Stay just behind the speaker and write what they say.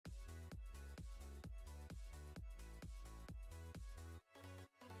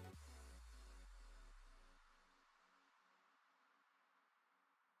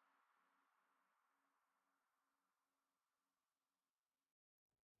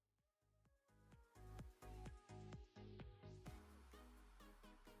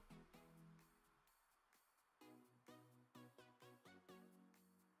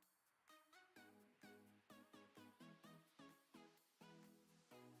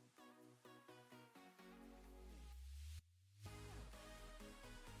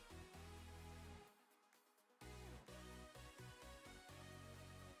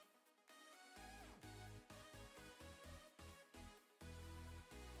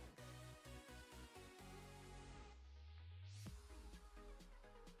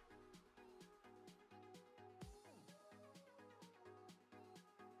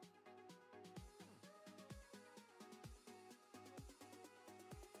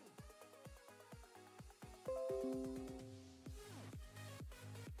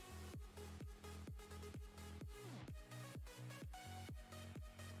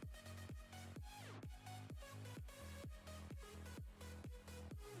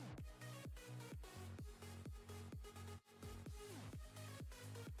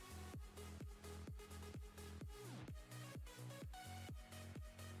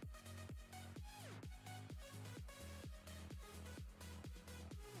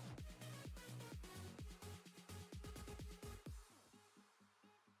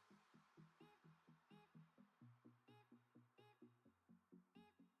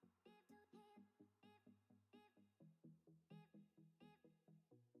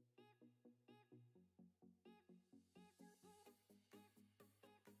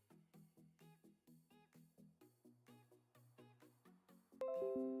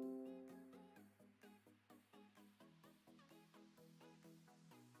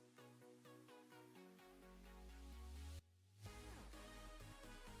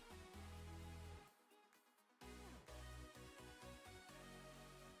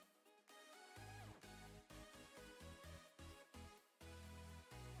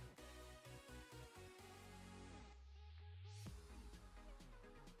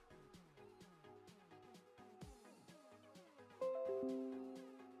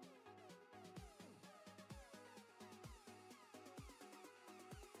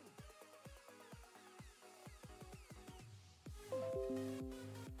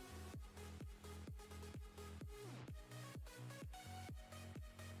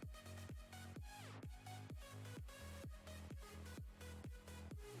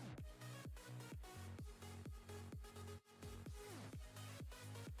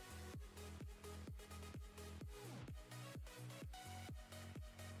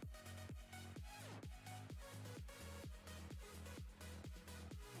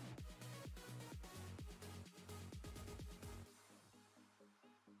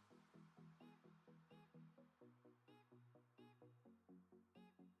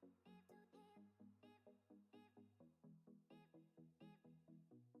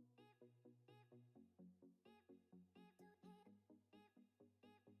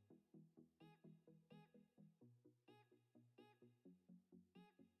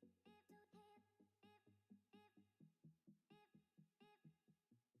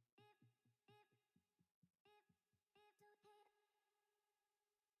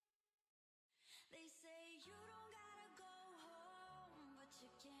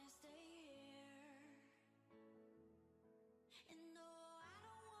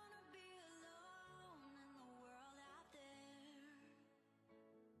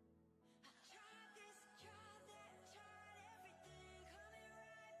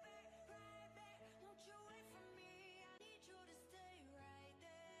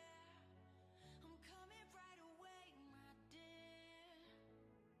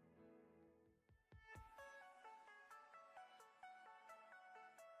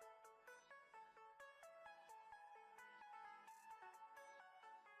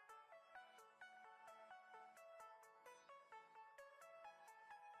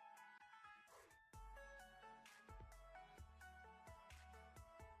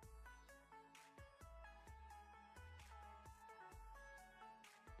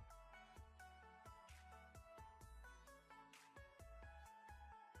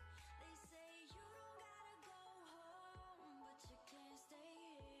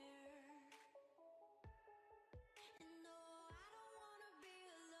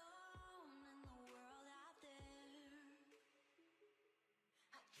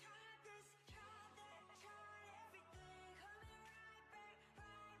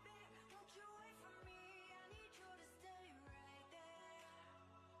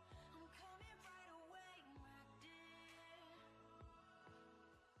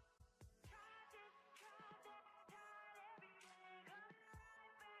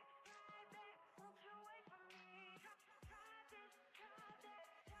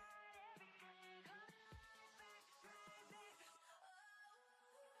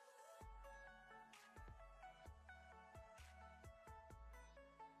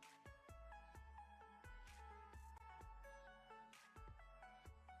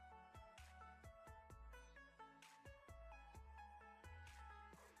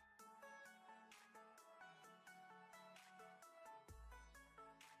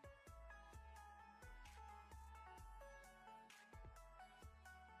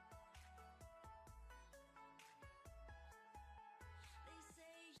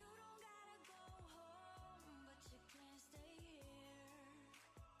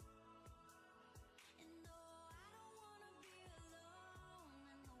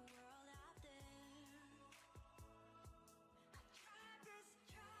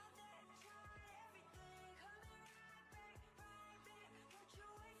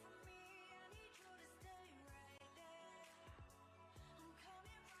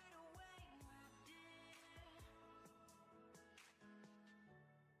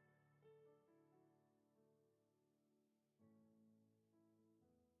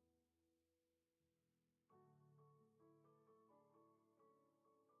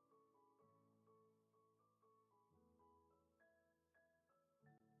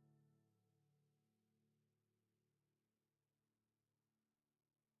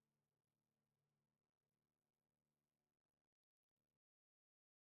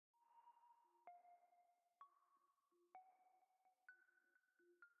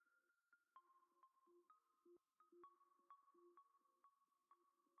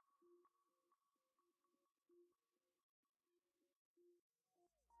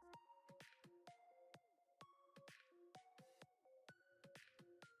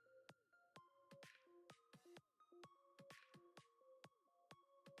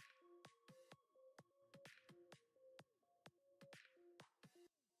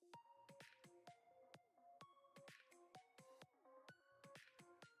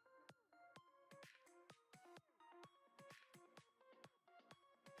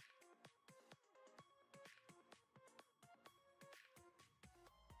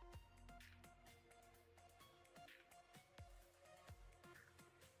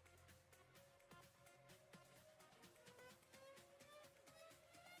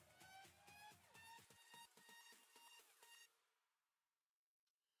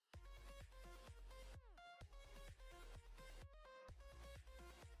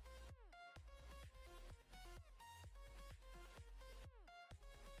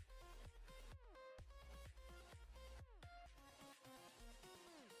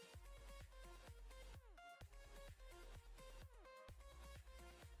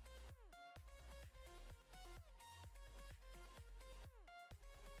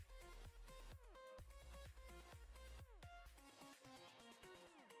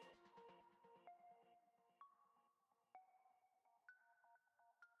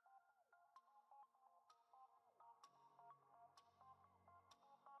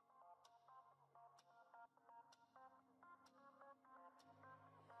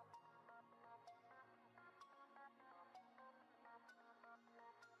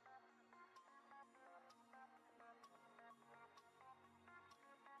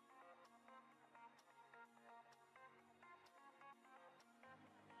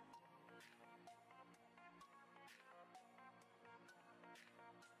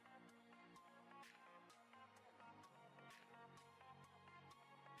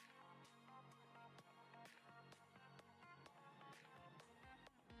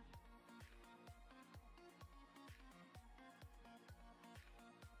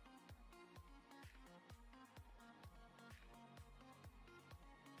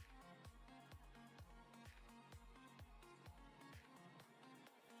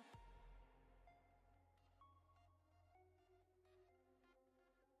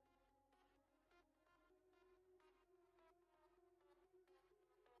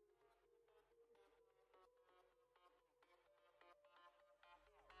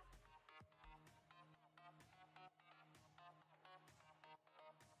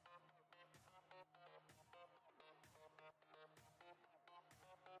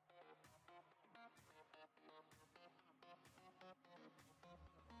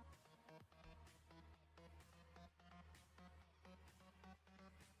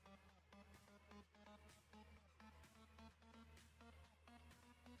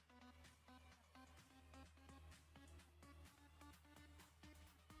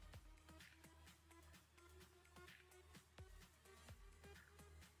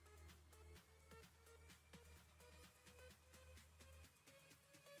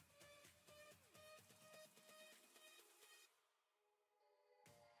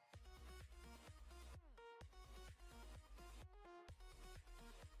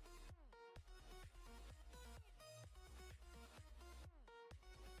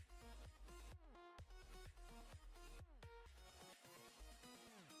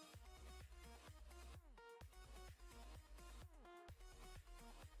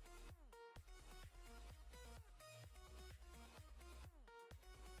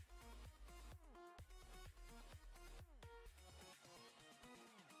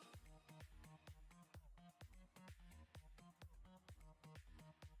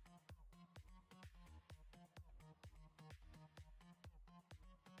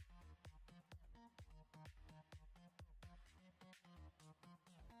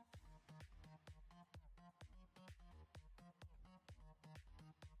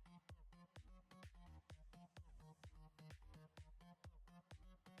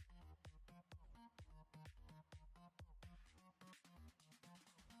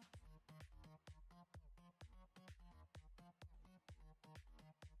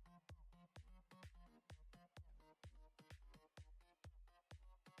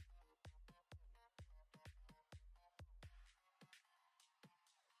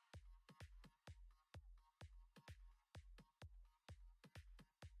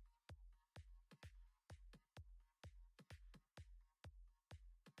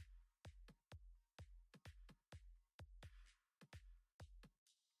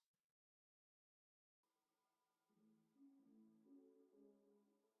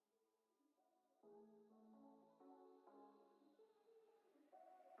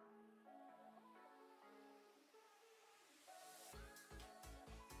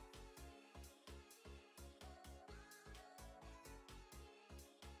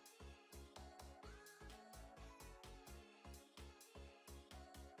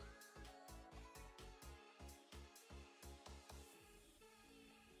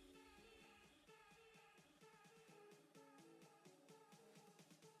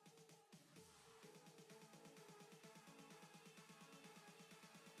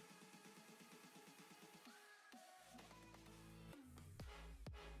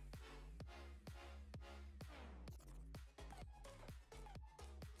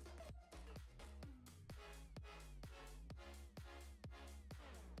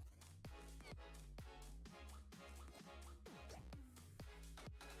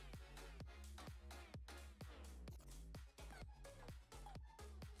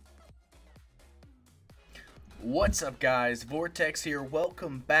What's up, guys? Vortex here.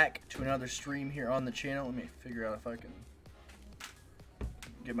 Welcome back to another stream here on the channel. Let me figure out if I can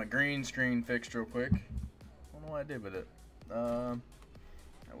get my green screen fixed real quick. I don't know what I did with it. We'll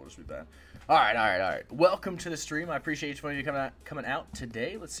just be bad. All right. Welcome to the stream. I appreciate each one of you coming out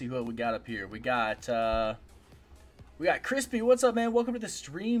today. Let's see what we got up here. We got Crispy. What's up, man? Welcome to the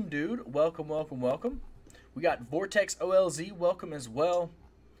stream, dude. Welcome. We got Vortex OLZ. Welcome as well.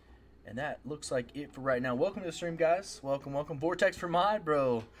 And that looks like it for right now. Welcome to the stream, guys. Welcome. Vortex for mod,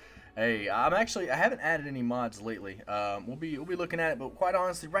 bro. Hey, I haven't added any mods lately. We'll be looking at it, but quite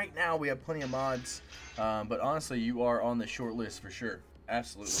honestly, right now we have plenty of mods. But honestly, you are on the short list for sure.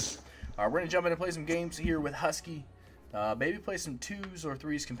 Absolutely. All right, we're gonna jump in and play some games here with Husky. Maybe play some 2s or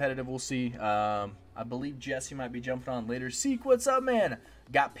 3s competitive. We'll see. I believe Jesse might be jumping on later. Seek, what's up, man?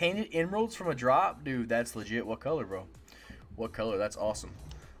 Got painted emeralds from a drop, dude. That's legit. What color, bro? What color? That's awesome.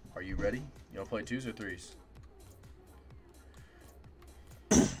 Are you ready? You want to play 2s or 3s?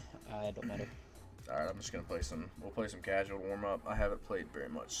 It don't matter. Alright, I'm just going to play some. We'll play some casual warm-up. I haven't played very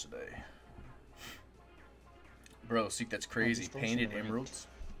much today. Bro, Seek, that's crazy. Painted emeralds.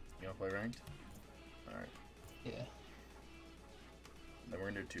 You want to play ranked? Alright. Yeah. Then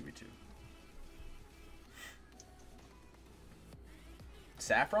we're going to do 2v2.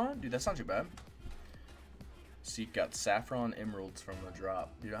 Saffron? Dude, that's not too bad. Seek got saffron emeralds from the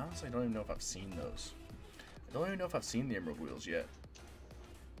drop. Dude, honestly, I don't even know if I've seen those. I don't even know if I've seen the emerald wheels yet.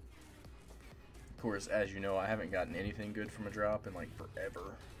 Of course, as you know, I haven't gotten anything good from a drop in like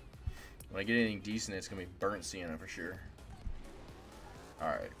forever. When I get anything decent, it's gonna be burnt sienna for sure.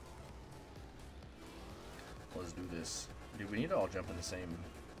 Alright. Let's do this. Dude, we need to all jump in the same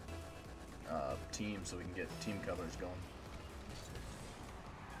team so we can get team colors going.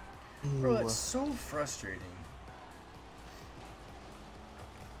 Bro, that's so frustrating.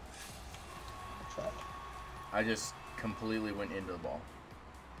 I just completely went into the ball.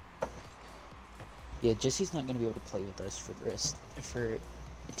 Yeah, Jesse's not gonna be able to play with us for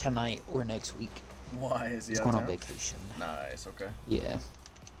tonight or next week. Why is he He's going on vacation? Nice, okay. Yeah.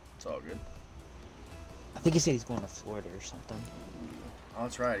 It's all good. I think he said he's going to Florida or something. Oh,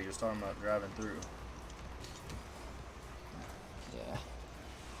 that's right. He was talking about driving through. Yeah.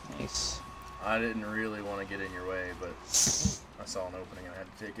 Nice. I didn't really want to get in your way, but I saw an opening and I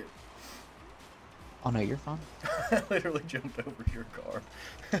had to take it. Oh no, you're fine. I literally jumped over your car.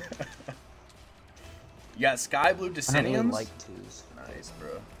 You got sky blue Desceniums? I don't really like 2s. Nice,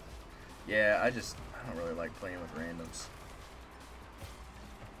 bro. Yeah, I don't really like playing with randoms.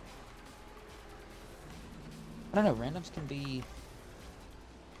 I don't know, randoms can be,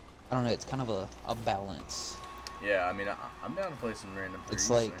 I don't know, it's kind of a balance. Yeah, I mean, I'm down to play some random 3s.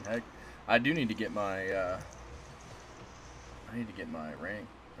 It's like, I mean, heck, I do need to get my, rank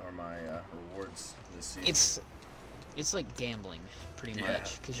or my rewards this season. It's like gambling, pretty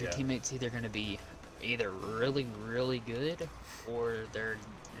much, because your teammates either going to be either really, really good, or they're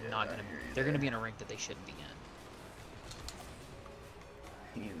not going to. They're going to be in a rank that they shouldn't be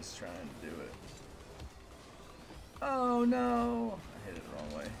in. He was trying to do it. Oh no! I hit it the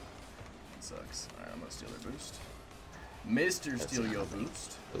wrong way. It sucks. All right, I'm gonna steal their boost. Mr. Steal Your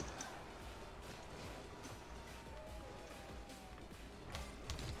Boost. Oop.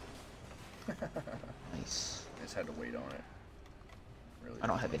 Nice. I just had to wait on it. Really, I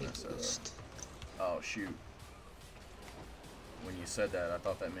don't have any boost. Oh shoot. When you said that, I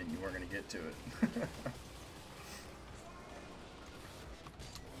thought that meant you weren't going to get to it.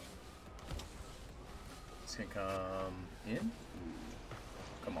 This can come in. Ooh.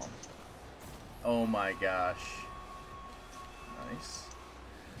 Come on. Oh my gosh.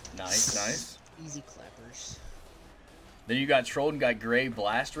 Nice. Easy clappers. Then you got trolled and got gray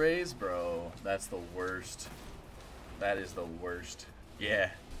blast rays, bro. That's the worst. That is the worst. Yeah.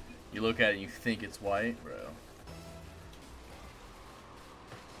 You look at it and you think it's white, bro.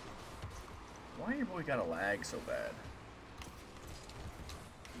 Why your boy gotta lag so bad?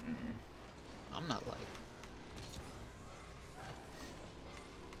 I'm not like.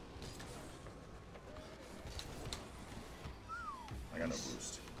 I got no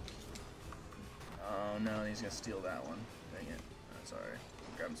boost. Oh no, he's gonna steal that one. Dang it. That's alright.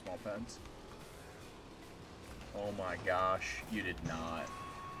 Grabbing small pads. Oh my gosh, you did not.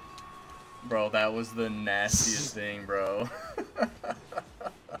 Bro, that was the nastiest thing, bro.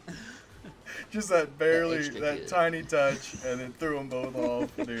 Just that that tiny touch, and then threw them both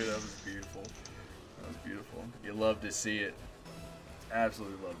off. Dude, that was beautiful. That was beautiful. You love to see it.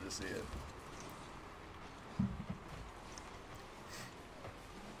 Absolutely love to see it.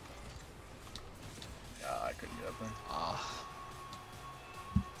 I couldn't get up there.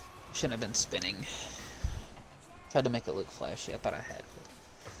 Shouldn't have been spinning. Tried to make it look flashy. I thought I had it.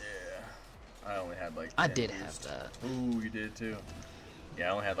 Yeah. I only had like 10 I did boost. have that. Ooh, you did too. Yeah,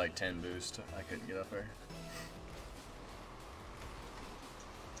 I only had like 10 boost. I couldn't get up there.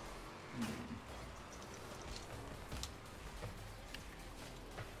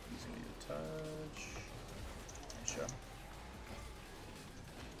 Using me to touch. Nice shot.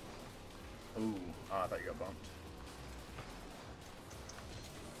 Ooh, I thought you got bumped.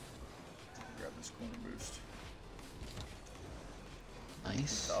 Grab this corner boost.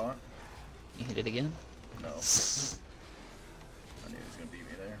 Nice. Saw it? You hit it again? No. I knew he was gonna beat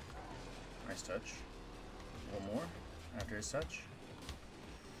me there. Nice touch. One more after his touch.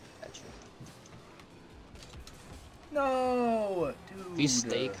 Gotcha. No, dude. If you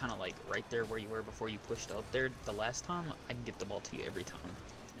stay kind of like right there where you were before you pushed up there the last time, I can get the ball to you every time.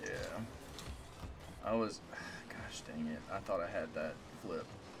 Yeah. I was. Gosh dang it! I thought I had that flip.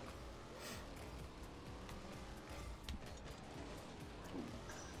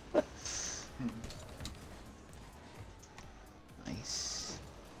 Nice.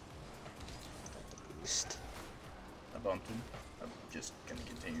 Got the boost. I bumped him. I'm just gonna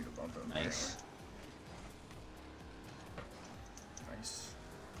continue to bump him. Nice. Nice.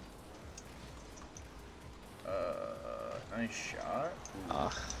 Nice shot. Ooh.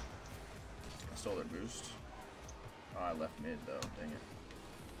 I stole their boost. Oh, I left mid though. Dang it.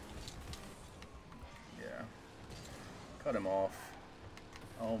 Yeah. Cut him off.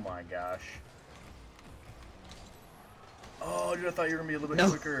 Oh my gosh. Oh, dude, I thought you were gonna be a little bit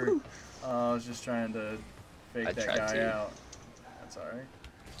quicker. I was just trying to fake that guy out. That's alright.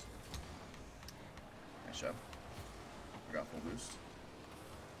 Nice shot. I got full boost.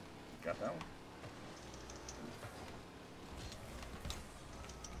 Got that one.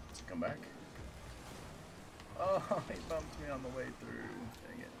 Does it come back? Oh, he bumped me on the way through.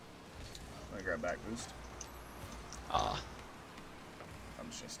 Dang it. I'm gonna grab back boost. I'm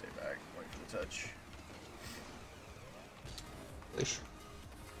just gonna stay back, wait for the touch. Wish.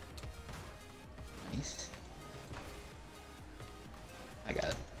 Nice. I got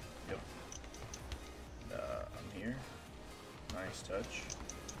it. Yep. I'm here. Nice touch.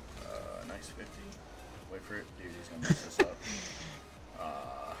 Nice 50. Wait for it. Dude, he's gonna mess this up.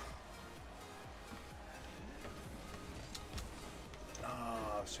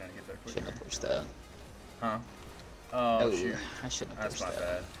 I was trying to get that quicker. Shouldn't have pushed that. Huh? Oh, shoot. I shouldn't have pushed That's my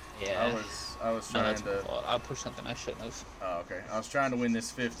that. bad. Yeah. I was trying to. I pushed something I shouldn't have. Oh, okay. I was trying to win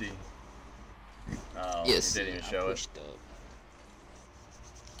this 50. Yes. It didn't even show it.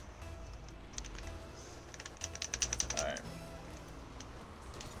 Alright.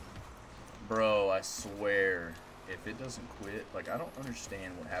 Bro, I swear, if it doesn't quit, like, I don't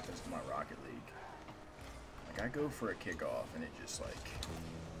understand what happens to my Rocket League. Like, I go for a kickoff, and it just, like,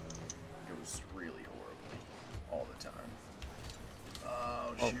 goes really horribly all the time.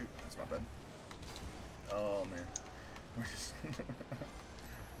 Oh, shoot. That's my bad. Oh, man. We're just...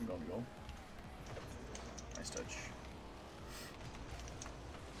 I'm going to goal. Nice touch.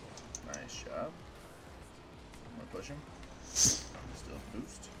 Nice job. I'm going to push him. Still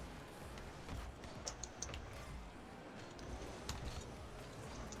boost.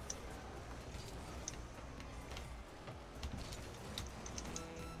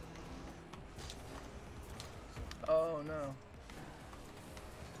 Oh, no.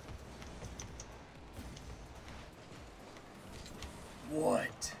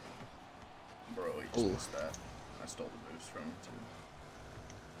 What? Bro, he just missed that. I stole the boost from him, too.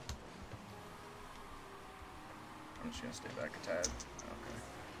 I'm just gonna stay back a tad. Okay.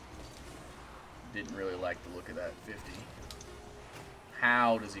 Didn't really like the look of that 50.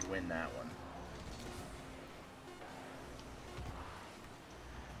 How does he win that one?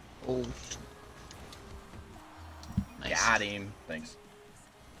 Oh. Nice. Got him. Thanks.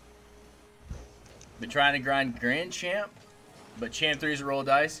 Been trying to grind Grand Champ, but Champ 3's a roll of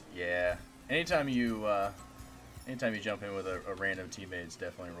dice. Yeah. Anytime you jump in with a random teammate, it's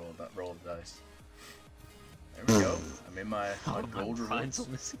definitely a roll of dice. There we go. I'm in my gold rewards.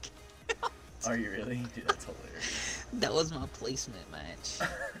 Are you really? Dude, that's hilarious. That was my placement match.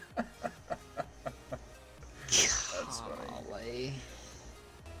 That's funny. Golly.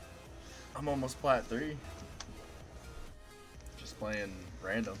 I'm almost plat 3. Just playing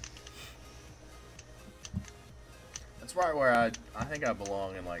random. That's right where I think I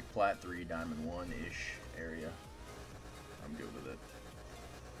belong in like plat 3, diamond 1-ish area. I'm good with it.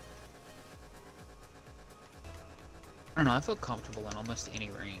 I don't know, I feel comfortable in almost any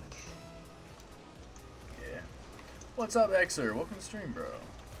rank. Yeah. What's up, Xer? Welcome to stream, bro.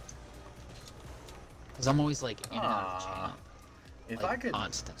 Because I'm always like in and out of champ. If like, I could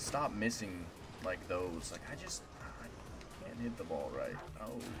constant. stop missing like those, like I hit the ball right.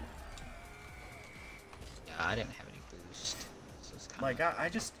 Oh. Yeah, I didn't have any boost. So it's kinda Like, I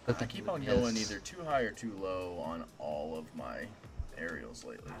keep on going either too high or too low on all of my aerials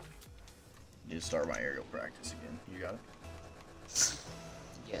lately. Need to start my aerial practice again. You got it?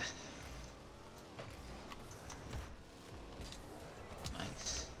 Yeah.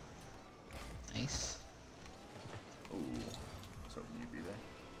 Nice. Nice. Ooh. I was hoping you'd be there.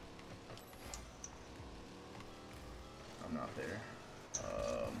 I'm not there.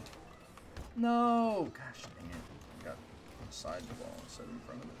 No! Gosh dang it. I got beside the ball instead of in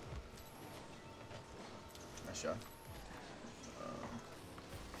front of it. Nice shot.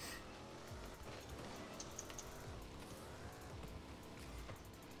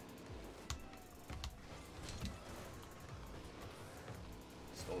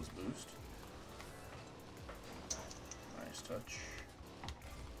 Stole his boost. Nice touch.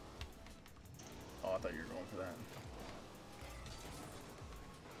 Oh, I thought you were going for that.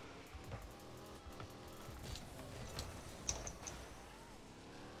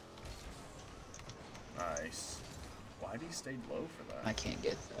 Nice. Why did he stay low for that? I can't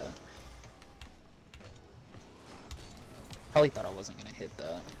get that. Probably thought I wasn't gonna hit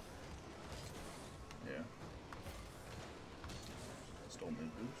that. Yeah. Stole mid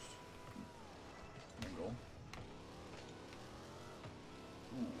boost. And goal.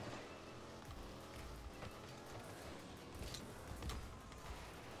 Ooh.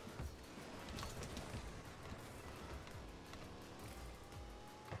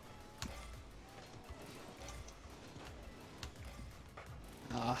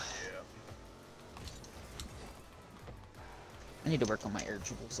 Yeah. I need to work on my air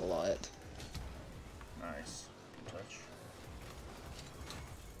dribbles a lot. Nice. Good touch.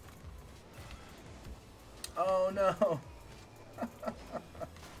 Oh no!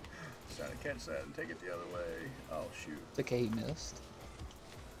 Just trying to catch that and take it the other way. Oh shoot. It's okay, he missed.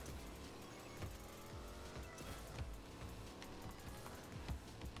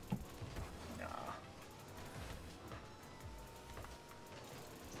 Nah.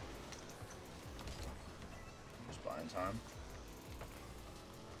 Just buying time.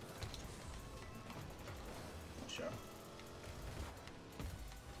 Nice shot.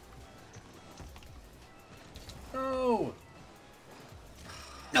 No!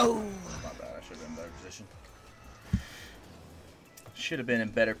 No! My bad, I should have been in better position. Should have been in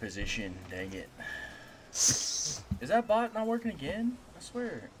better position, dang it. Is that bot not working again? I swear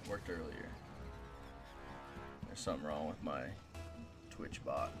it worked earlier. There's something wrong with my Twitch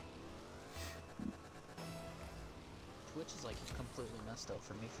bot. Twitch is like completely messed up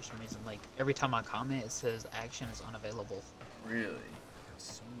for me for some reason. Like every time I comment, it says action is unavailable. Really?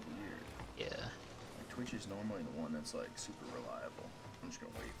 That's so weird. Yeah. Like, Twitch is normally the one that's like super reliable. I'm just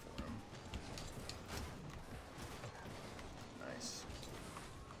gonna wait for him. Nice.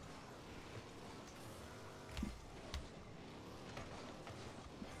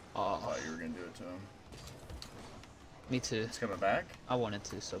 I Oh, thought you were gonna do it to him. me too. It's coming back? I wanted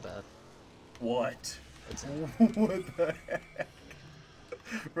to so bad. What? It's What the heck?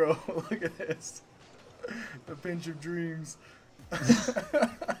 Bro, look at this. The pinch of dreams. He's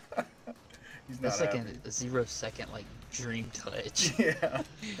not That's like happy. a 0-second like dream touch. Yeah.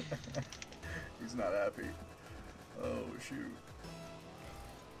 He's not happy. Oh, shoot.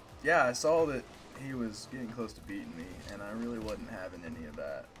 Yeah, I saw that he was getting close to beating me, and I really wasn't having any of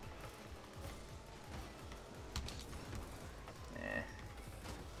that. Eh.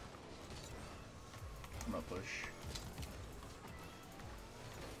 I'm gonna push.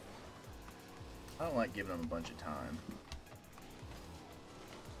 I don't like giving him a bunch of time.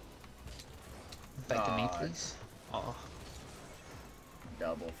 Back to me, God. please. Oh,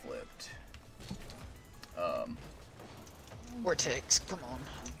 Double flipped. Vortex, come on.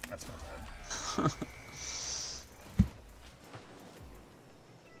 That's not bad.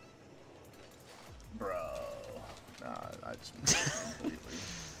 Bro. Nah, I just missed it completely.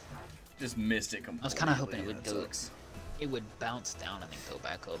 Just missed it completely. I was kind of hoping it would That go. sucks. It would bounce down and then go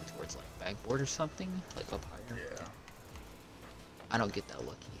back up towards like backboard or something, like up higher. Yeah. I don't get that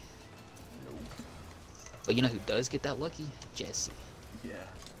lucky. Nope. But you know who does get that lucky? Jesse. Yeah.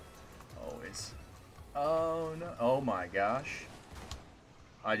 Always. Oh no. Oh my gosh.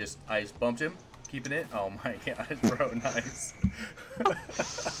 I just bumped him. Keeping it. Oh my god, bro, nice.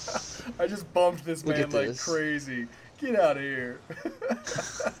 I just bumped this Look man at like this. crazy. Get out of here.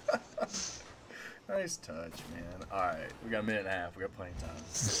 Nice touch, man. Alright, we got a minute and a half. We got plenty of time.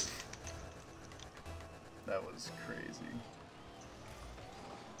 That was crazy.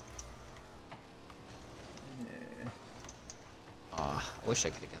 Yeah. I wish I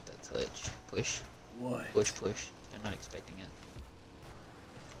could have got that touch. Push. What? Push, push. I'm not expecting it.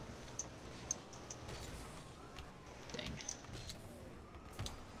 Dang.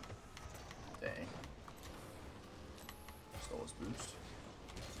 Dang. Stole his boost.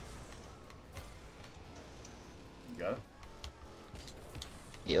 You got it?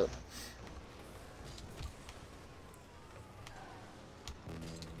 Yep.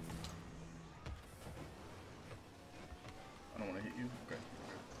 I don't want to hit you. Okay.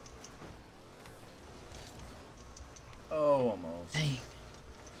 Oh, almost. Dang.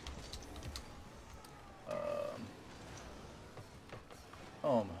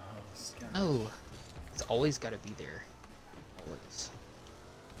 Almost. God. No. It's always got to be there. Always.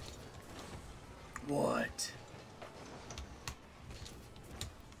 What?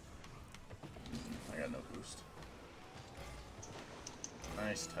 I got no boost.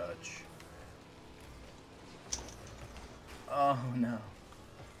 Nice touch. Oh no.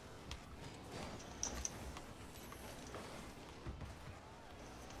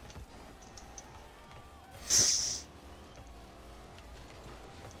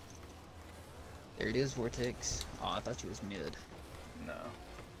 There it is, Vortex. Oh, I thought you was mid. No.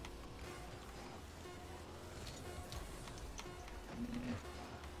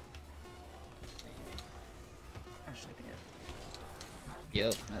 Actually, yeah.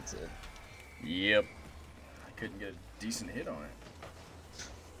 Yep, that's it. Yep. I couldn't get a decent hit on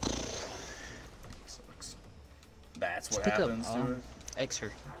it. Sucks. That's what Pick happens up, to it.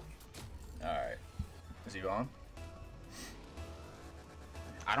 Xer. Alright. Is he on?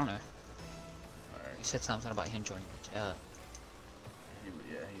 I don't know. Alright. You said something about him joining the chat.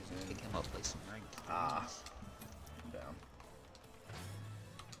 Yeah, he's in. Pick him up, play some ranked. Ah. I'm down.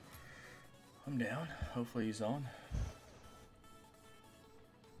 I'm down. Hopefully he's on.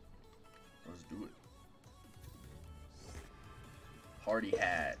 Let's do it. Hardy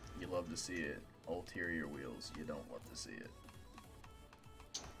hat. You love to see it. Ulterior wheels. You don't love to see it.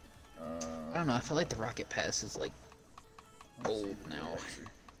 I don't know. I feel like the rocket pass is like old now.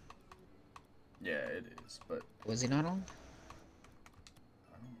 Yeah, it is. But Was he not on?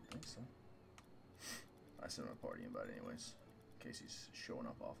 I don't think so. I sent him a party invite anyways, in case he's showing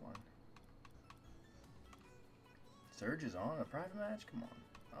up offline. Surge is on a private match? Come on.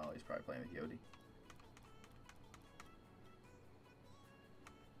 Oh, he's probably playing with Yodi.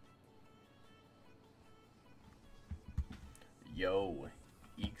 Yo,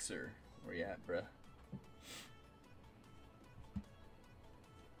 Eekser, where you at, bruh?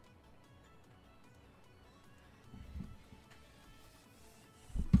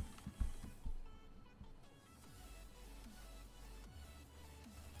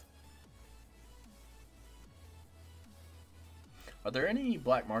 Are there any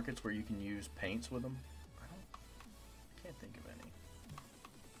black markets where you can use paints with them? I can't think of any.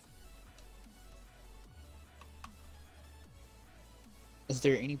 Is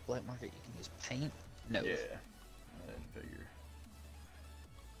there any black market you can use paint? No. Yeah, I didn't figure.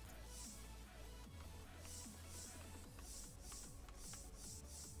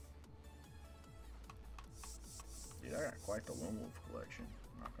 Dude, I got quite the Lone Wolf collection,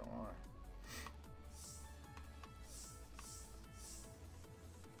 I'm not gonna lie.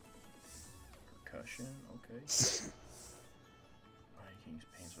 Percussion, okay. Oh, you can't use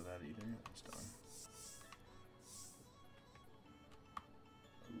paints with that either. That's done.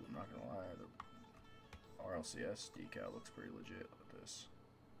 Ooh, I'm not gonna lie, the RLCS decal looks pretty legit with this.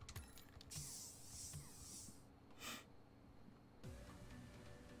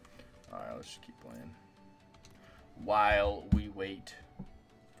 Alright, let's just keep playing. While we wait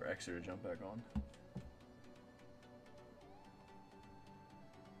for Xer to jump back on.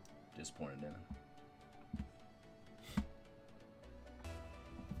 Disappointed in him.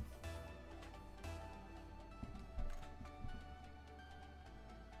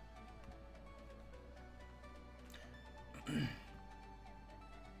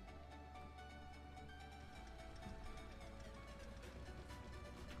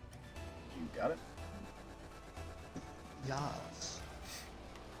 You got it? Yes.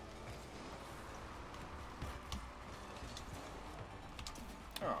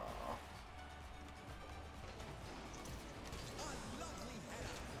 Aww.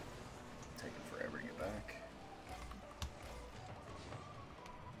 Taking forever to get back.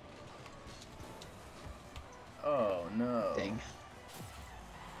 Oh no. Dang.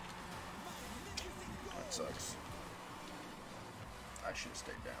 That sucks. I should have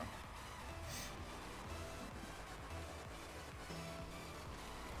stayed down.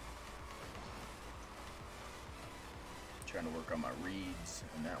 Trying to work on my reads,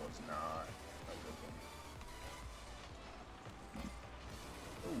 and that was not a good one.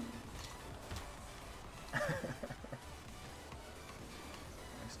 Ooh.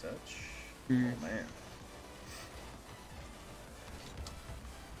 Oh man.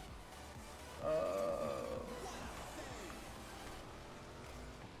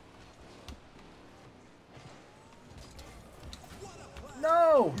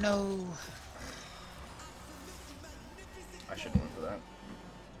 No! No. I should have went for that.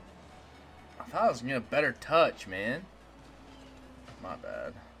 I thought I was getting a better touch, man. My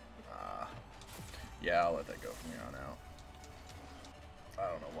bad. Yeah, I'll let that go from here on out.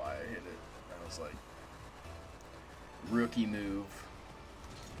 I don't know why I hit it. That was like rookie move.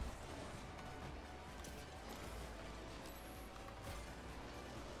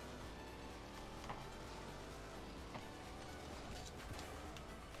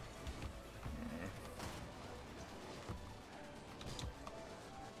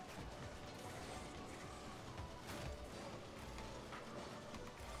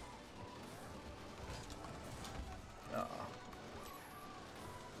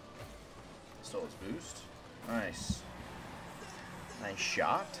 Stole his boost. Nice. Nice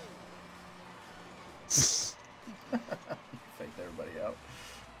shot. Faked everybody out.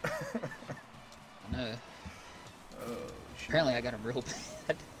 I know. Oh, shit. Apparently I got him real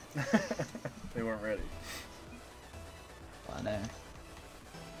bad. They weren't ready. I know.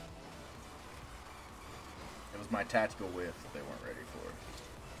 It was my tactical whiff that they weren't ready for.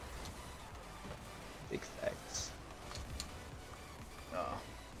 Big facts.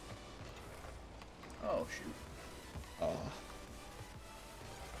 Oh, shoot. Oh.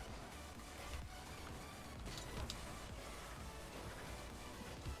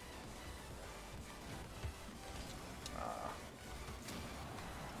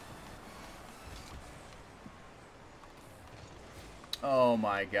 Oh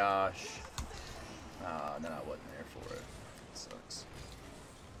my gosh. And then I wasn't there for it. It sucks.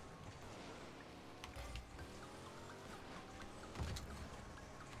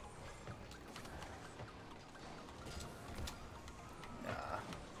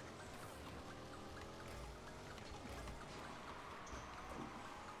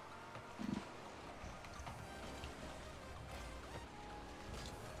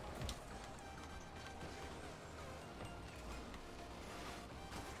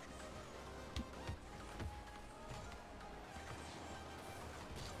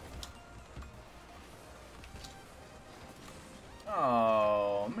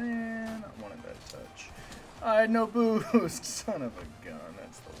 Oh man, I wanted that touch. I had no boost. Son of a gun,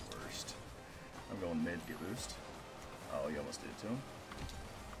 that's the worst. I'm going mid, get boost. Oh, you almost did it to him.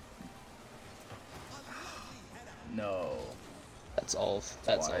 No. That's off.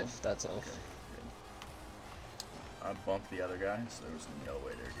 That's wide. off. That's off. Okay, good. I bumped the other guy, so there was no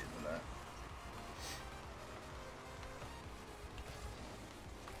way they were getting to that.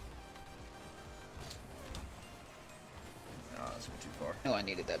 Ah, that's too far. No, I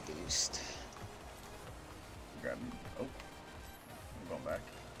needed that boost. Grab him. Oh. I'm going back.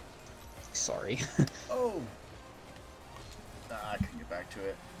 Sorry. Oh! I couldn't get back to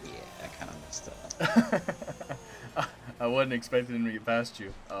it. Yeah, I kind of messed up. I wasn't expecting him to get past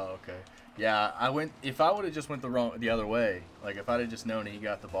you. Oh, okay. Yeah, I went. If I would have just went the other way, like if I'd have just known he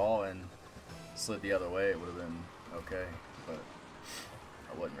got the ball and slid the other way, it would have been okay. But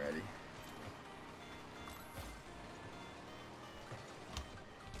I wasn't ready.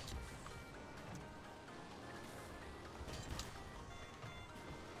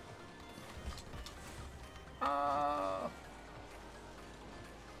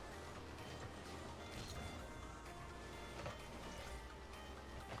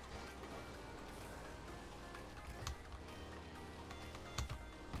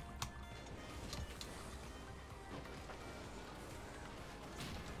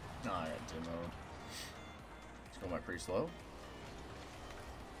 No, I got demo. It's going by pretty slow.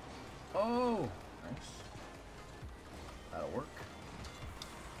 Oh, nice. That'll work.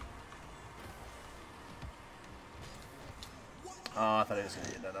 Oh, I thought he was going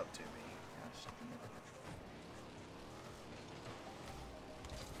to get that up to me. Gosh.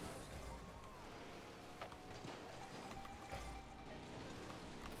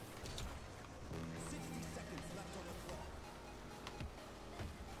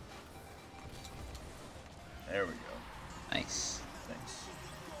 There we go. Nice. Thanks.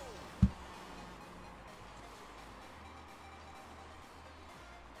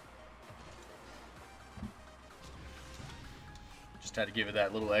 Just had to give it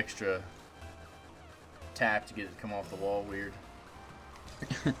that little extra tap to get it to come off the wall weird.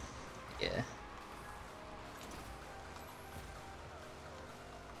 Yeah.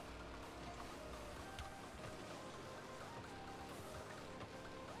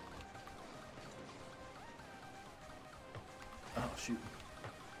 Oh, shoot.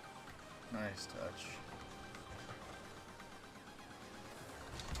 Nice touch.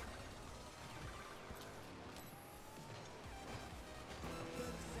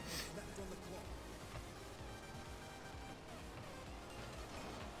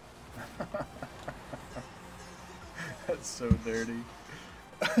 That's so dirty.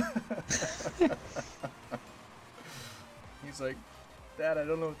 He's like, Dad, I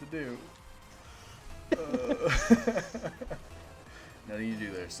don't know what to do. Nothing you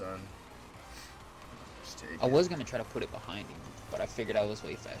do there, son. Just take I was gonna try to put it behind him, but I figured I was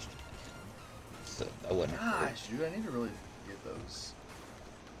way faster than him, so I wasn't. Gosh, dude, I need to really get those.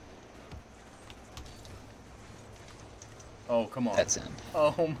 Oh, come on. That's him.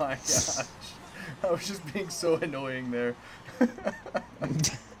 Oh my gosh. I was just being so annoying there.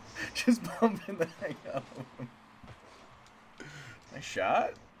 Just bumping the heck out of him. Nice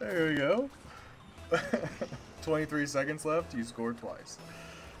shot. There we go. 23 seconds left. You scored twice.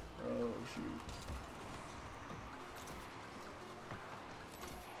 Oh, shoot.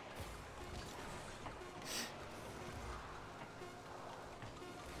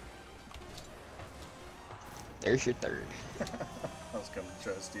 There's your third. I was coming to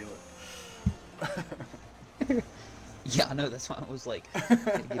try to steal it. Yeah, I know. That's why I was like,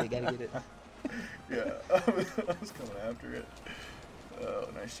 gotta get it. Yeah, I was coming after it. Oh,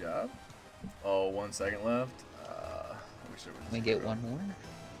 nice job. Oh, 1 second left. I wish there was. Can we get one more?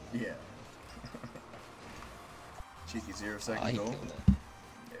 Yeah. Cheeky 0 second he goal. killed it.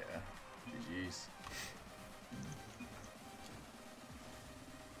 Yeah. GG's.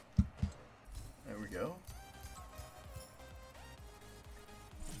 There we go.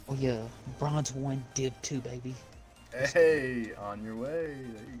 Oh yeah, bronze 1, div 2, baby. Hey, on your way.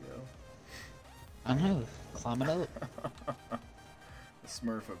 There you go. I know, climbing up. The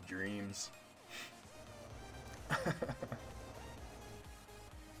Smurf of dreams.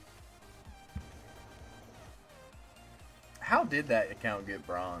 How did that account get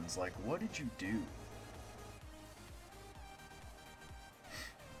bronze? Like, what did you do? You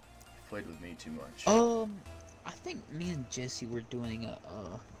played with me too much. I think me and Jesse were doing a,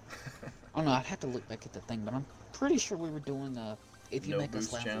 I don't know, I'd have to look back at the thing, but I'm pretty sure we were doing a, if you No make us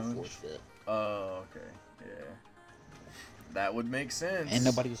boost laugh, challenge? we'll forfeit. Oh, okay. Yeah. That would make sense. And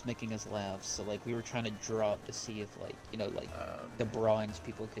nobody was making us laugh, so like we were trying to draw up to see if like, you know, like the bronze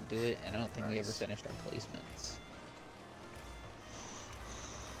people could do it, and I don't think we ever finished our placements.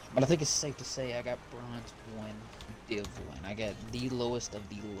 But I think it's safe to say I got bronze 1, div 1. I got the lowest of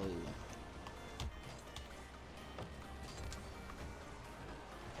the low.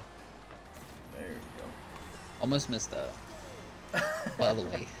 There you go. Almost missed that. By the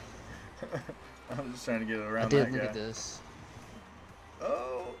way. I was just trying to get around I did that look guy. at this.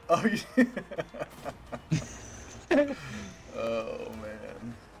 Oh, oh, yeah. Oh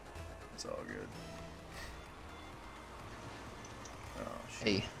man, it's all good. Oh shit.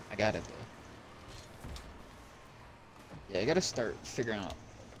 Hey, I got it though. Yeah, I gotta start figuring out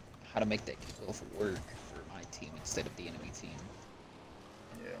how to make that kickoff work for my team instead of the enemy team.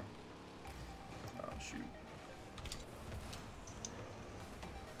 Yeah. Oh shoot.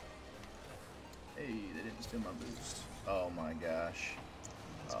 Hey, they didn't steal my boost. Oh my gosh.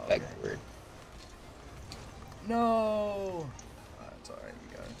 Oh, okay. Backward. No. It's alright, you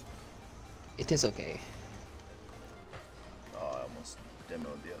got it. It is okay. Oh, I almost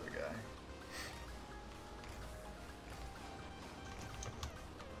demoed the other guy.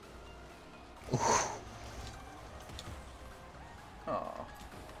 Oof. Oh.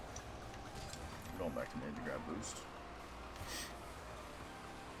 I'm going back to mid to grab boost.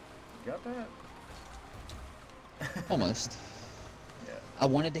 You got that? Almost. Yeah. I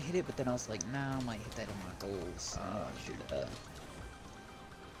wanted to hit it, but then I was like, nah, I might hit that in my goals. Shoot.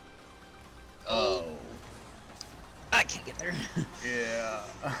 Oh. I can't get there. Yeah.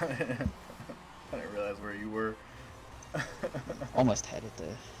 I didn't realize where you were. Almost had it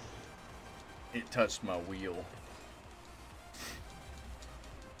there. It touched my wheel.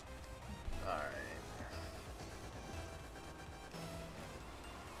 Alright.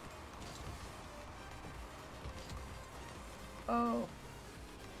 Oh.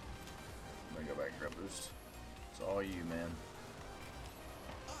 I'm gonna go back and grab boost. It's all you, man.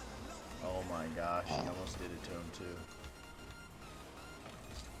 Oh my gosh, he almost did it to him too.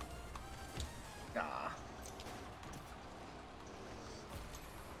 Ah.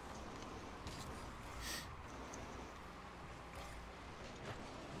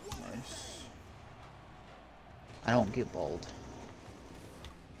 Nice. I don't get bold.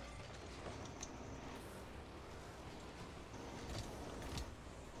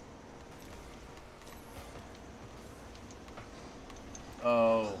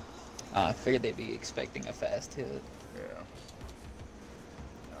 Oh. Shoot. I figured they'd be expecting a fast hit. Yeah.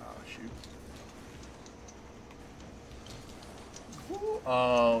 Oh, shoot.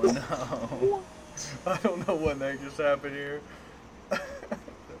 Oh, no. I don't know what the heck just happened here. A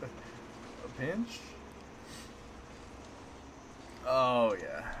pinch? Oh,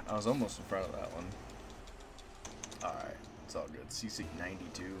 yeah. I was almost in front of that one. Alright. It's all good. CC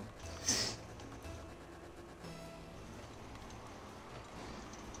 92.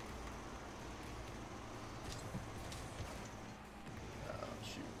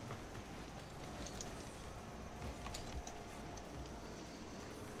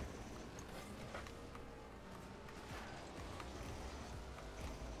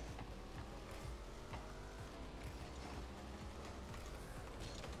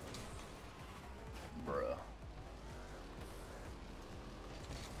 Bruh.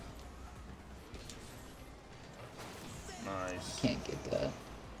 Nice. Can't get that.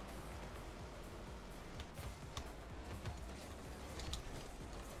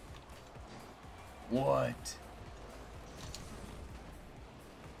 What?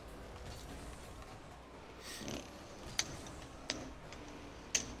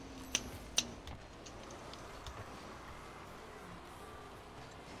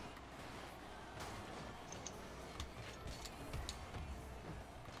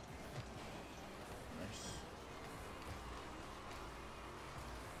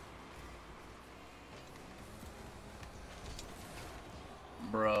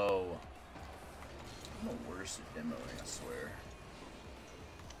 Bro. I'm the worst at demoing, I swear.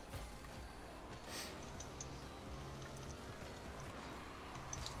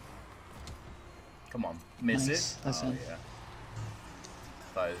 Come on. Miss Nice. it? That's oh, in. yeah.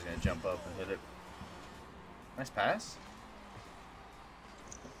 Thought he was going to jump up and hit it. Nice pass.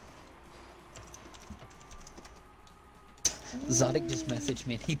 Zodic just messaged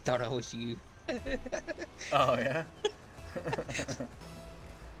me and he thought I was you. Oh, yeah?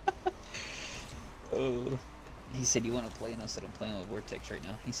 Oh. He said, you want to play? And I said, I'm playing with Vortex right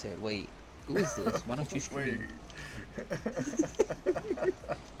now. He said, wait, who is this? Why don't you stream? I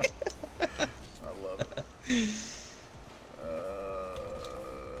love it.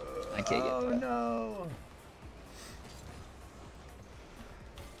 I can't get oh, that. no.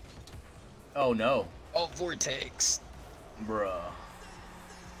 Oh, no. Oh, Vortex. Bruh.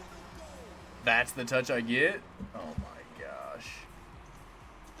 That's the touch I get? Oh my gosh.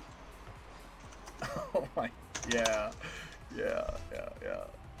 Oh my, yeah. Yeah.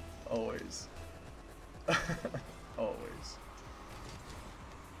 Always. Always.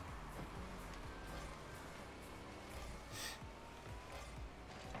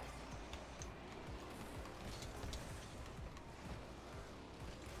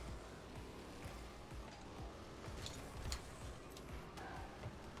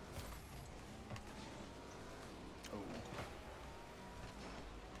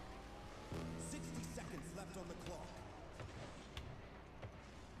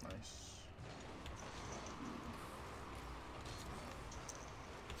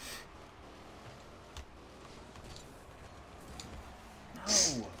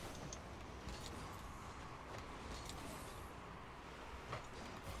 No.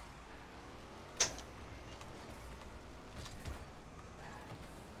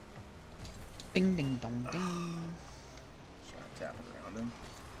 Ding ding dong ding. Just trying to tap it around him.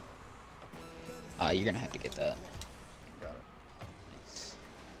 You're gonna have to get that. Got it. Nice.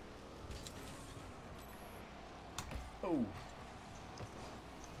 Oh.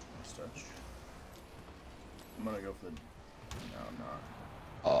 Nice touch. I'm gonna go for the. No, I'm not.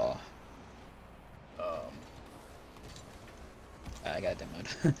 Oh. I got demoed.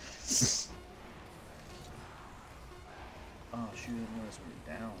 Oh shoot! I didn't notice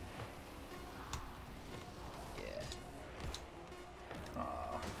we were down. Yeah.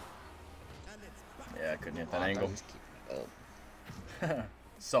 Aw. Yeah, I couldn't hit that I angle. was keeping it up.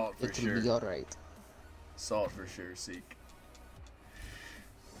 Salt for It'll sure. be alright. Salt for sure, Seek.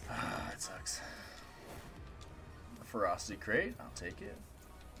 Ah, that sucks. A ferocity crate, I'll take it.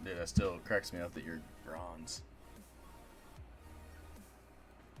 Dude, that still cracks me up that you're bronze.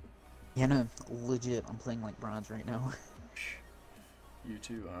 Yeah, no, legit, I'm playing like bronze right now. You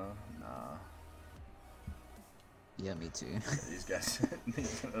too, huh? Nah. Yeah, me too. These guys,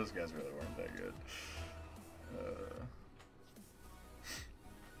 those guys really weren't that good.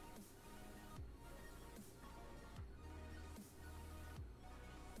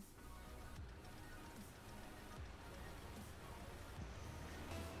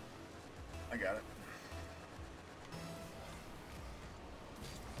 I got it.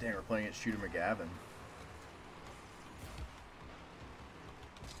 Damn, we're playing at Shooter McGavin.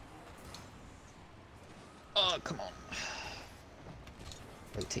 come on.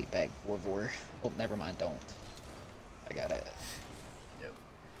 Rotate back, Vor. Oh, never mind, don't. I got it. Yep.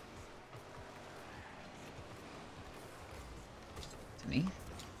 To me?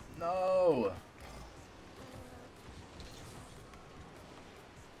 No!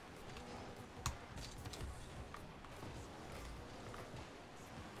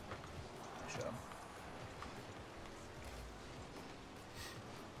 Nice job.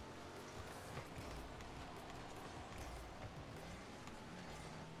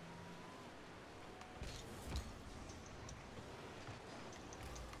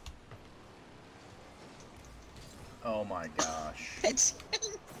 Oh my gosh. It's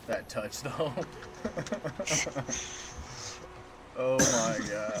That touchdown. Oh my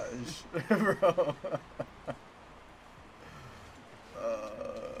gosh. Bro.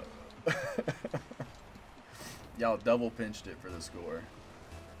 Y'all double pinched it for the score.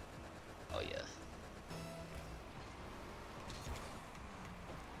 Oh yeah.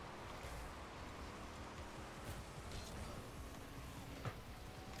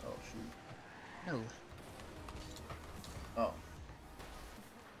 Oh shoot. No. Oh.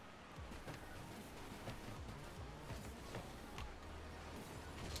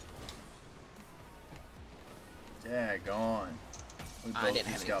 Daggone. We I both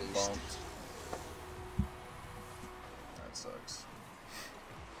didn't just have got any boost. bumped. That sucks.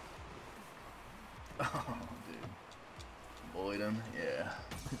 Oh, dude. Bullied him? Yeah.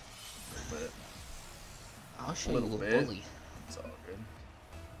 A little bit. I'll show you a little bully. It's all good.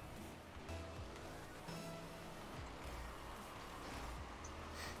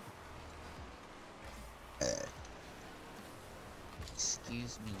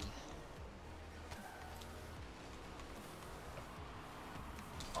 Excuse me.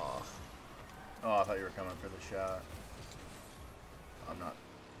 Oh. Oh, I thought you were coming for the shot. I'm not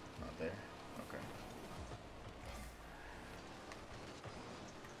there. Okay.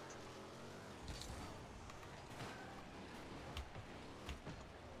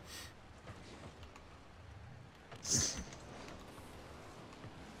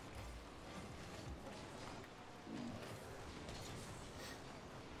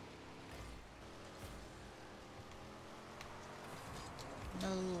 No.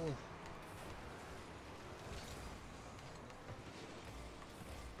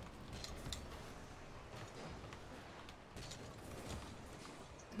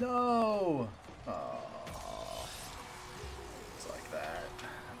 No! Oh. It's like that.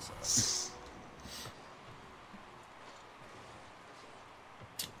 That sucks.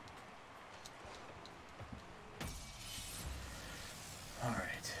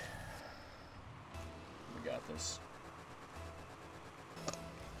 Alright. We got this.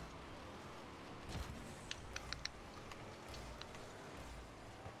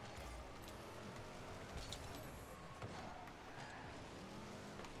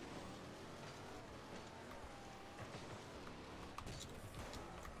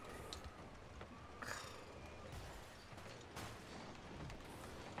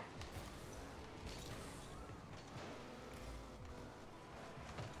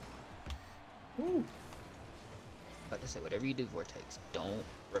 Woo. Like I said, whatever you do, Vortex, don't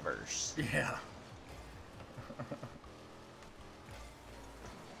reverse. Yeah.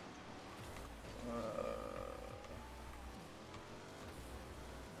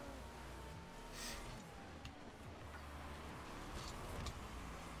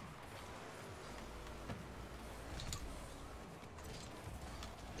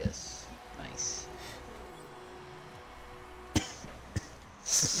 Yes. Nice.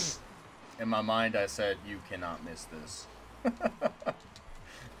 In my mind, I said, you cannot miss this.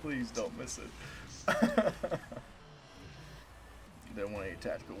 Please don't miss it. Didn't want any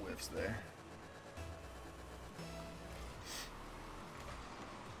tactical whiffs there.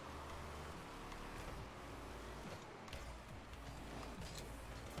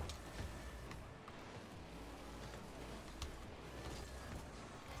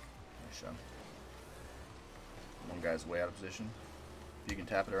 Nice shot. One guy's way out of position. If you can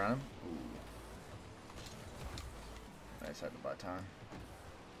tap it around him. Ooh. Nice, had to buy time.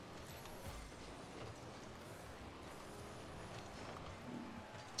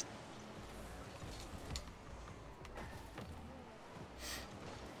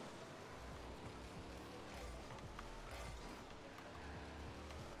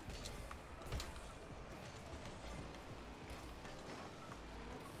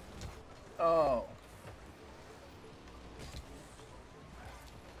 Oh.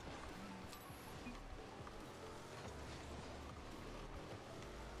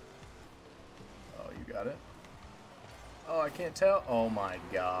 Oh, you got it? Oh, I can't tell. Oh my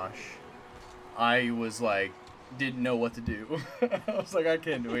gosh. I was like didn't know what to do. I was like, I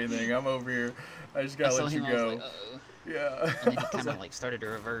can't do anything. I'm over here. I just gotta let you go. I was like, uh-oh. Yeah. And then he kind of like started to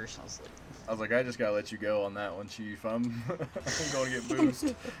reverse. I was like, I just gotta let you go on that one, Chief. I'm going to get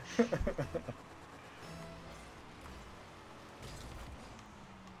boost.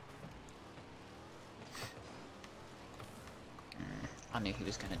 I knew he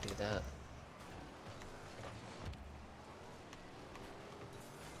was gonna do that.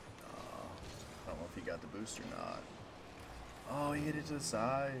 I don't know if he got the boost or not. Oh, he hit it to the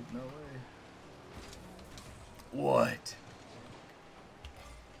side. No way. What?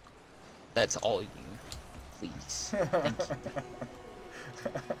 That's all you. Please. Thank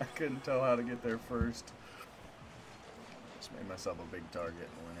you. I couldn't tell how to get there first. Just made myself a big target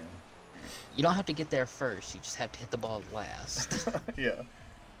and went in. You don't have to get there first. You just have to hit the ball last. Yeah.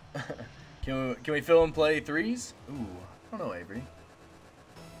 Can we fill and play threes? Ooh, I don't know, Avery.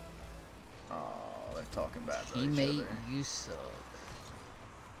 Oh, they're talking bad about each Teammate, other. you suck.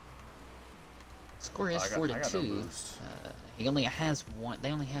 Score is I got 42. no boost. He only has one.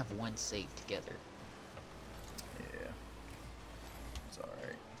 They only have one save together. Yeah. It's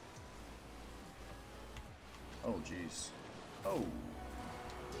alright. Oh, jeez. Oh.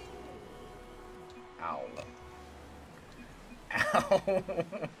 Ow. Ow.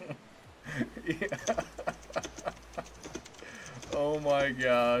 Yeah. Oh my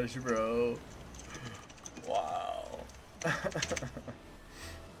gosh, bro. Wow.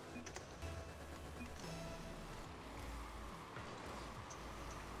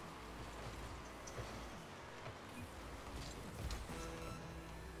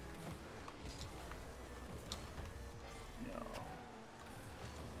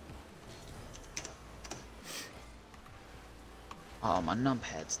 Oh, my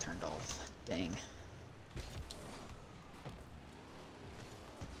numpad's turned off. Dang.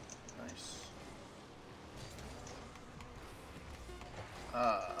 Nice.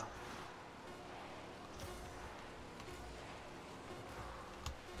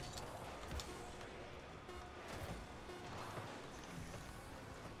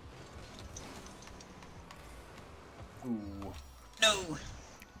 Ooh. No!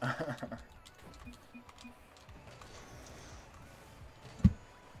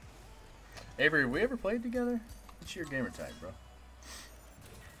 Avery, we ever played together? What's your gamer tag, bro?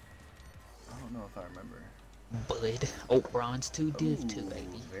 I don't know if I remember. Bud. Oh, bronze 2, div 2,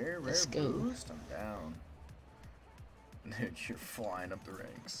 baby. Very rare Let's go. boost. I'm down. Dude, you're flying up the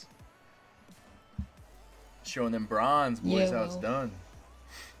ranks. Showing them bronze, boys, Yeah, how it's done.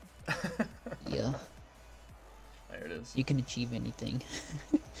 Yeah. There it is. You can achieve anything.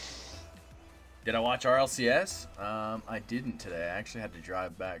 Did I watch RLCS? I didn't today. I actually had to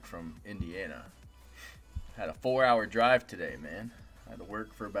drive back from Indiana. Had a 4-hour drive today, man. I had to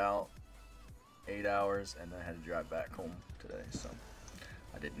work for about 8 hours, and then I had to drive back home today, so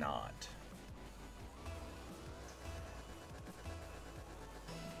I did not.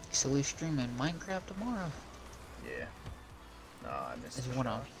 So we're streaming Minecraft tomorrow. Yeah. Nah, I missed There's the one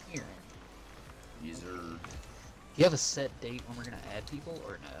shot. on here. User. Do you have a set date when we're gonna add people,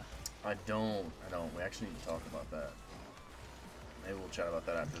 or no? I don't. We actually need to talk about that. Maybe we'll chat about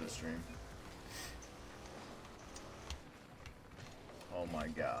that after the stream. Oh my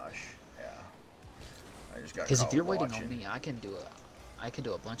gosh. Yeah. I just got Because if caught you're waiting watching. on me, I can do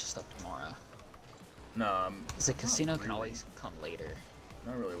a bunch of stuff tomorrow. No, The casino can really. always come later.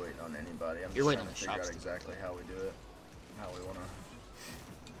 I'm not really waiting on anybody. I'm You're just waiting trying on to the figure out shops to exactly open. how we do it. How we want to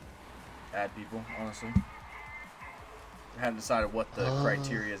add people, honestly. I haven't decided what the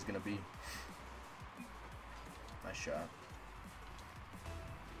criteria is going to be. Nice shot.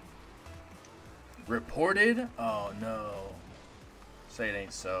 Reported? Oh, no. Say it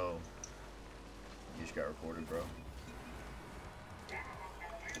ain't so. You just got reported, bro.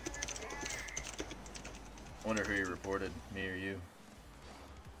 Wonder who you reported, me or you.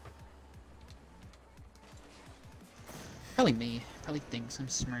 Probably me. Probably thinks I'm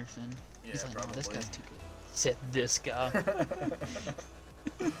smurfing. Yeah, He's like, no, this probably. guy's too good. Said this guy.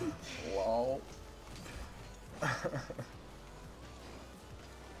 Lol.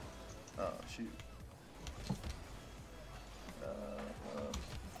 Oh, shoot.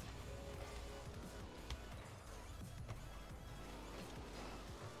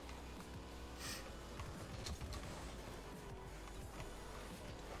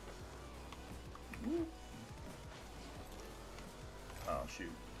 Oh,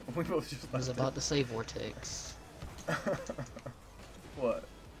 shoot. We both just I was left about to say Vortex. What?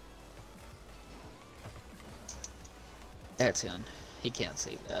 That's him. He can't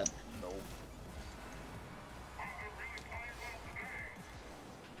save that. Nope.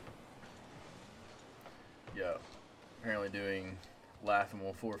 Yeah. laugh and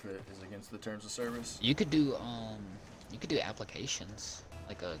we'll forfeit is against the terms of service. You could do applications,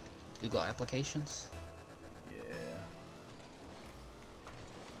 like Google applications. Yeah.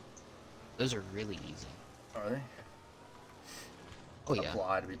 Those are really easy. Are they? Oh yeah.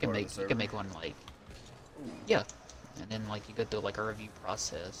 Apply to be You can part make of the you can make one like yeah, and then like you go through like a review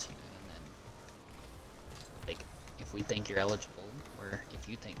process, you know, and then like if we think you're eligible, or if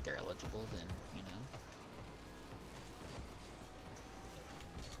you think they're eligible, then you know.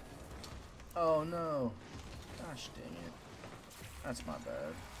 Oh no! Gosh dang it! That's my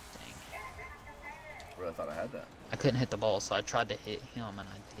bad. Dang. Really thought I had that. I couldn't hit the ball, so I tried to hit him, and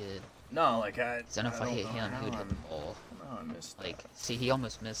I did. No, like I. Cause I know if I hit don't him, know he would how hit the ball. No, I missed that. Like, see, he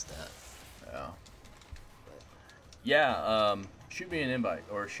almost missed that. Yeah. Yeah. Shoot me an invite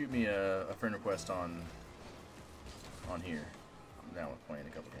or shoot me a friend request on here. I'm down with playing a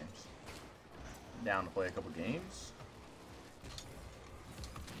couple games. Down to play a couple games.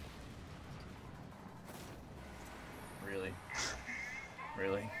 Really?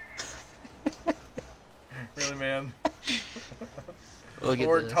 Really? Really, man? I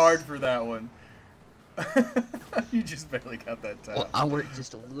worked hard for that one. You just barely got that time. Well, I worked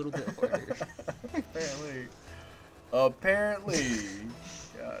just a little bit harder. Apparently.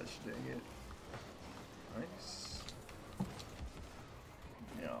 Gosh dang it. Nice.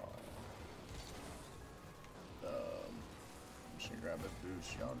 Yeah. I'm just gonna grab that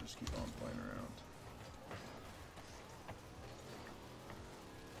boost. Y'all just keep on playing around.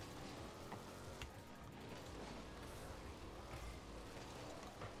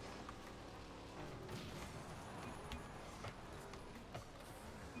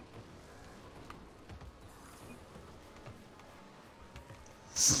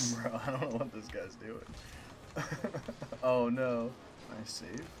 Bro, I don't know what this guy's doing. Oh no. Nice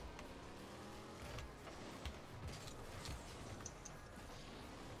save.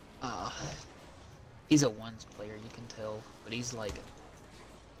 He's a ones player, you can tell, but he's like,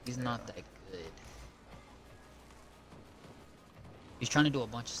 he's not that good. He's trying to do a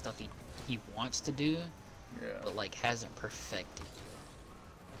bunch of stuff he wants to do, but like hasn't perfected.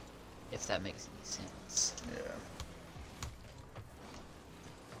 If that makes any sense. Yeah.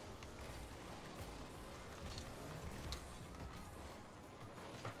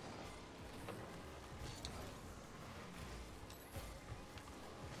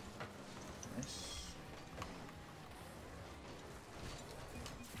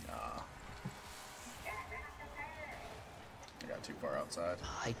 Too far outside.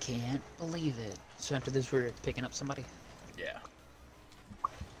 I can't believe it. So after this, we're picking up somebody? Yeah.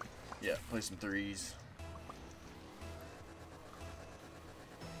 Yeah, play some threes.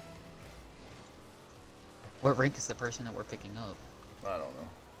 What rank is the person that we're picking up? I don't know.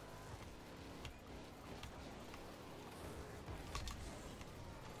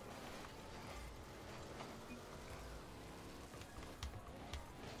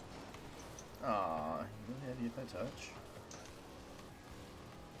 Aw, you really had to get that touch?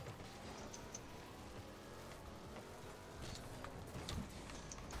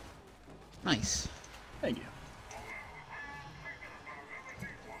 Nice. Thank you.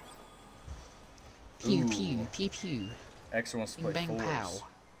 Pew pew pew pew. Extra wants to play bang fours. pow.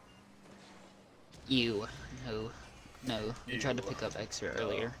 No. You tried to pick up Extra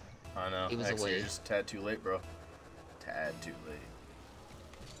earlier. I know. He was away. You're just a tad too late, bro. Tad too late.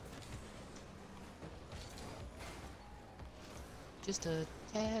 Just a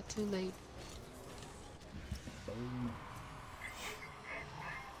tad too late. Boom.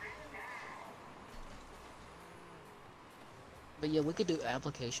 But yeah, we could do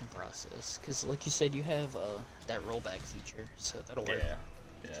application process, because like you said, you have that rollback feature, so that'll work.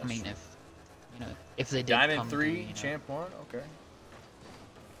 Yeah. I mean, if they did Diamond come 3, through, you know. Champ 1, okay.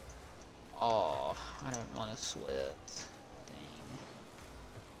 Oh, I don't want to sweat. Dang.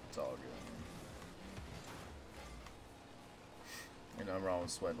 It's all good. You know, I'm wrong with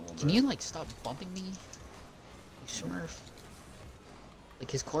sweating a little bit. Can you like stop bumping me? You Smurf.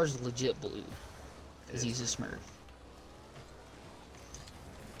 Like his car's legit blue, because he's a Smurf.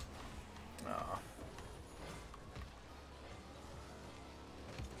 Aw.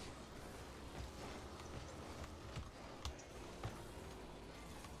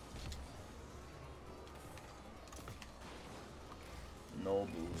 No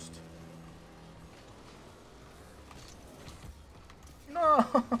boost. No!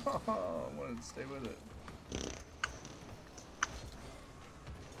 I wanted to stay with it.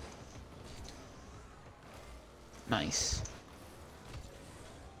 Nice.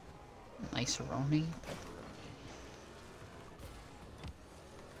 Nice Roni.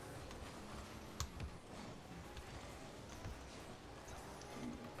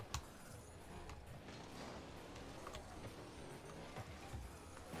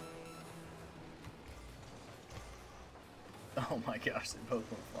 Oh my gosh, they both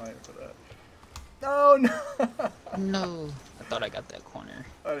went flying for that. Oh no! No, I thought I got that corner.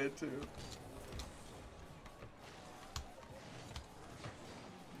 I did too.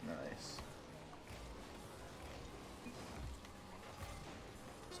 Nice.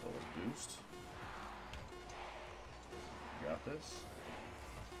 Stole his boost. Got this.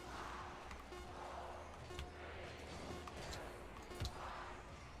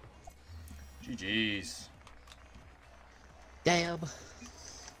 GG's. Dab.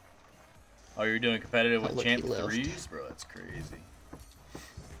 Oh, you're doing competitive with look, champ he left. 3s? Bro, that's crazy.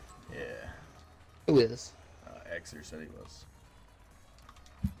 Yeah. Who is? Xer said he was.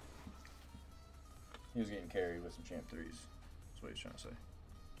 He was getting carried with some champ 3s. That's what he's trying to say.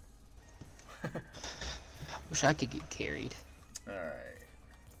 Wish I could get carried. Alright.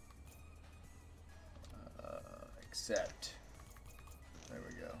 Accept. There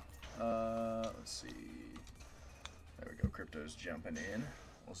we go. Let's see. There we go. Crypto's jumping in.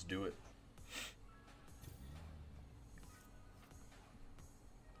 Let's do it.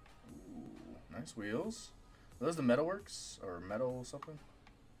 Ooh, nice wheels. Are those the Metalworks or metal something?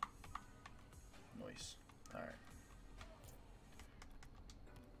 Nice. Alright.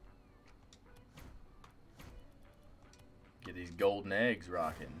 Get these golden eggs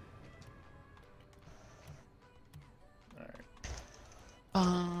rocking.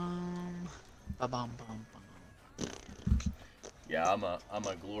 Alright. Ba-bum, bum, bum. Yeah, I'm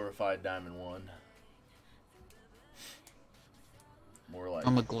a glorified Diamond 1. More like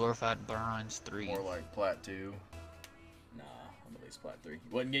I'm a glorified bronze 3. more like Plat 2. Nah, I'm at least Plat 3. You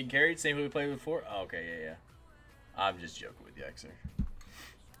wasn't getting carried? Same who we played with before? Oh, okay, yeah. I'm just joking with you, Xer.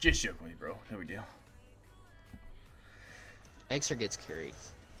 Just joking with you, bro. No big deal. Xer gets carried.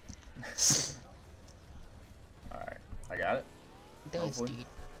 Alright, I got it. He does, Hopefully. dude.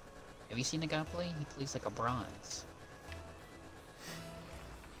 Have you seen the guy play? He plays like a bronze.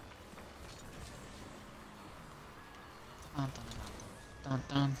 Dun, dun, dun,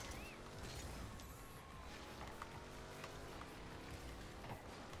 dun, dun.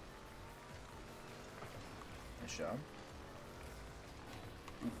 Nice job.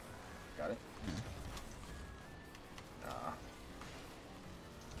 Ooh, got it. Nah.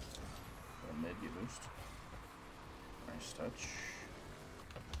 Little mid get boost. Nice touch.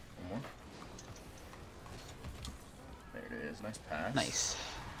 One more. There it is. Nice pass. Nice.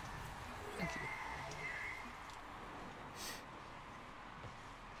 Thank you.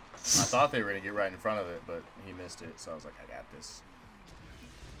 I thought they were going to get right in front of it, but he missed it, so I was like, I got this.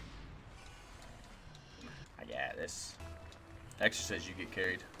 I got this. Xer says you get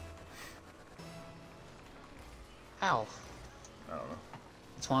carried. How? I don't know.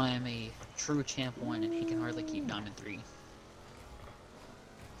 That's why I'm a true champ 1 and he can hardly keep Diamond 3.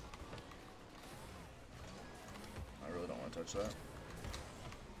 I really don't want to touch that.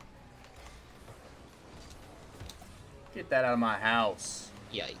 Get that out of my house.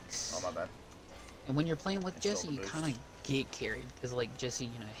 Yikes. Oh, my bad. And when you're playing with I stole Jesse, the you boost. kind of get carried. Because, like, Jesse,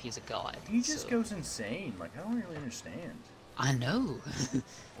 you know, he's a god. He just so- goes insane. Like, I don't really understand. I know.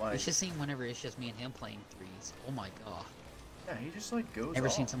 Like, It's just seen whenever it's just me and him playing 3s. Oh my god. yeah, he just, like, goes Never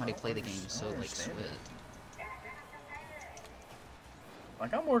off. seen somebody I don't play the game understand- I so, don't like, understand swift. it.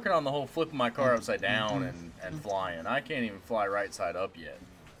 Like, I'm working on the whole flipping my car upside down and flying. I can't even fly right side up yet.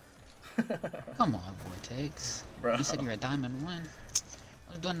 Come on, Vortex. Bro. You said you're a Diamond 1. I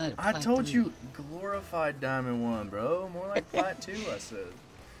was doing that at I Plat told 3. you, glorified Diamond 1, bro. More like Plat 2, I said.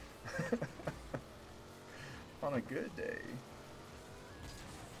 On a good day.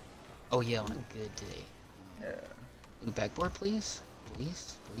 Oh yeah, on a good day. Yeah. Look, backboard, please?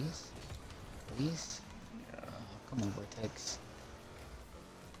 Please? Please? Please? Yeah. Oh, come on, Vortex.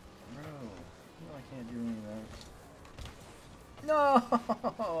 Bro, you know I can't do any of that. No,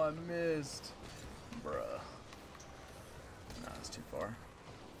 I missed. Bruh. Nah, it's too far.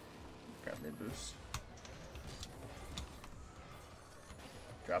 Grab mid boost.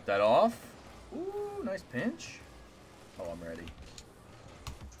 Drop that off. Ooh, nice pinch. Oh, I'm ready.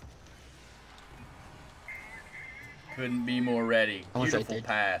 Couldn't be more ready. I was right Beautiful there.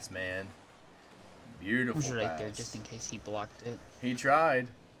 pass, man. I Beautiful was right pass. there just in case he blocked it. He tried.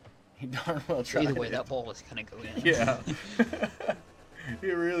 He darn well tried. Either way, it. that ball was gonna go in. Yeah.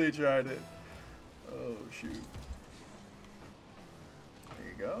 He really tried it. Oh, shoot. There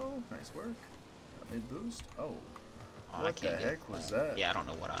you go. Nice work. Got mid boost. Oh. Oh, I What the can't get heck was that. that? Yeah, I don't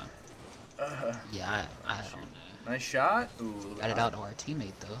know what I'm. Yeah, I don't know. Nice shot. Ooh, a little bit Got it high. out to our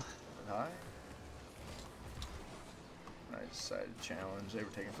teammate though. A little bit high. I decided to challenge. They were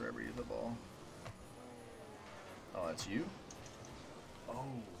taking forever to get the ball. Oh, that's you? Oh.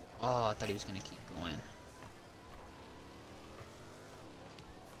 Oh, I thought he was gonna keep going.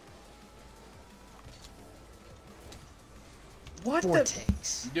 What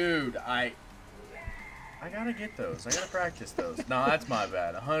Vortex. the? Dude, I gotta get those. I gotta practice those. No, that's my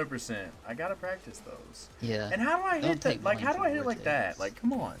bad. 100%. I gotta practice those. Yeah. And how do I hit that? Like, how do I hit it like that? Like,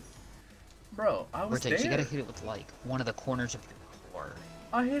 come on. Bro, I was Vortex, there. you gotta hit it with, like, one of the corners of your core.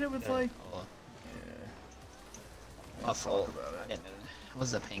 I hit it with, like... Oh, Yeah. my fault. About it. I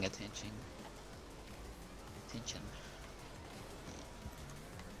wasn't paying attention.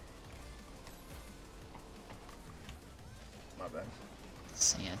 My bad.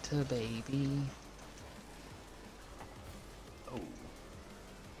 Santa baby. Oh.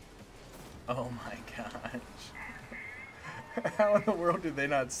 Oh my gosh. How in the world did they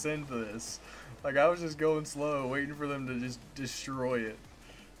not send this? Like, I was just going slow, waiting for them to just destroy it.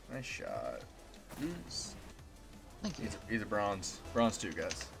 Nice shot. Oops. Thank you. He's a bronze. Bronze 2,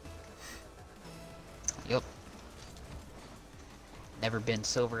 guys. Yep. Never been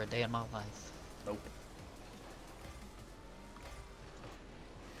silver a day in my life. Nope.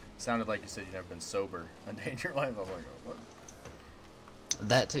 Sounded like you said you've never been sober a day in your life. I was like, oh, what?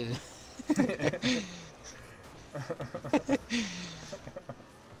 That too.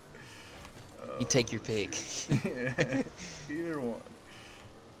 You take your pick. Yeah, either one.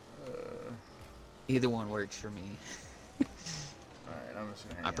 Either one works for me. Alright, I'm just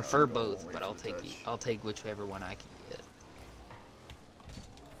gonna hang I out prefer and go both, wait but for I'll the take touch. I'll take whichever one I can get.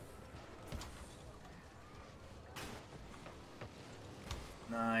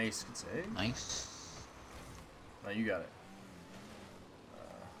 Nice, good save. Nice. No, you got it.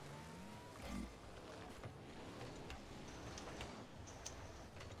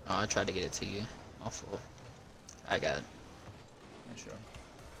 Oh, I tried to get it to you. Awful. I got it. Nice shot.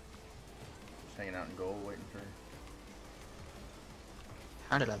 Just hanging out in goal, waiting for.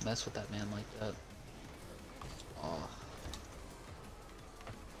 How did I mess with that man like that? Oh.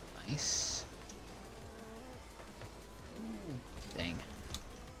 Nice. Dang.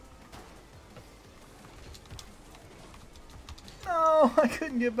 No, I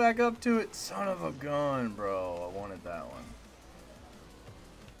couldn't get back up to it. Son of a gun, bro. I wanted that one.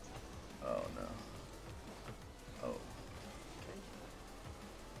 Oh no. Oh.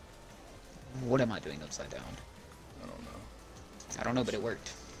 What am I doing upside down? I don't know. I don't know, but it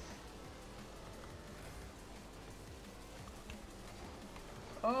worked.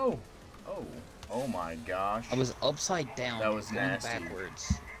 Oh. Oh. Oh my gosh. I was upside down. That was going nasty.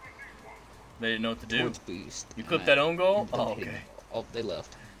 backwards. They didn't know what to do. Towards boost. You and clipped I that own goal? ended up Oh, hitting- okay. Oh, they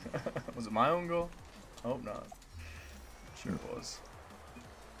left. Was it my own goal? Hope not. Sure it was.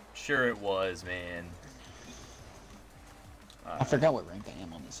 Sure it was, man. I forgot what rank I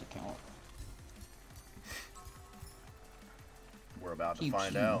am on this account. We're about to Pew,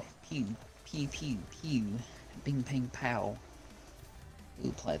 find pew, out. Pew, pew, pew, pew. Bing, bang, pow.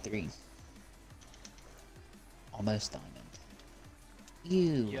 Ooh, plat 3. Almost diamond.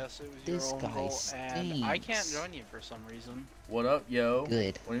 Ew. Yes, it was This your own guy goal, and I can't stinks. join you for some reason. What up, yo?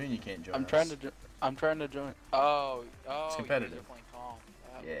 Good. What do you mean you can't join I'm us? trying to join. Oh, It's you competitive. guys are playing calm.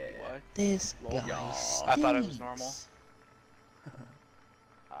 That would be Yeah. why. This Lol. guy Y'all. stinks. I thought it was normal.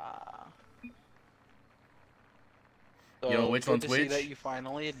 So Yo, which good one's to see which? that you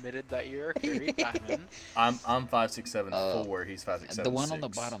finally admitted that you're a carry diamond. I'm 5'6", 7'4". He's 5'6", 7'6". The one on the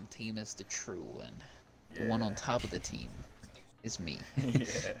bottom team is the true one. The one on top of the team is me.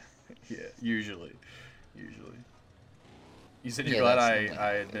 Yeah, yeah. Usually. You said you're Yeah, glad that's I the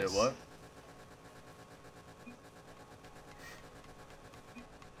one. admitted Yes. what?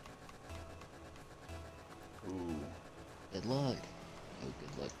 Ooh. Good luck. Oh,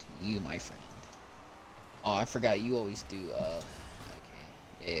 good luck to you, my friend. Oh, I forgot you always do,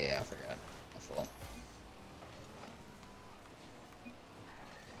 okay. Yeah, I forgot. My fault.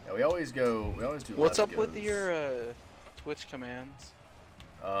 Yeah, we always do. What's left up with goes. your Twitch commands?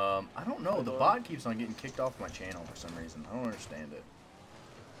 I don't know. The Hello? bot keeps on getting kicked off my channel for some reason. I don't understand it.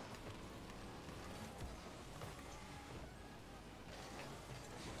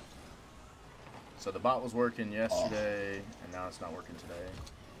 So the bot was working yesterday, and now it's not working today.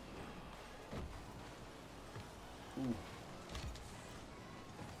 Ooh.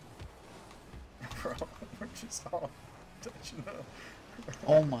 Bro, we're just all touching up.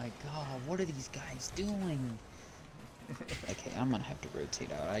 Oh my god, what are these guys doing? Okay, I'm gonna have to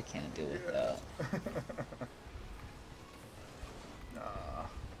rotate out. I can't deal with that. Nah.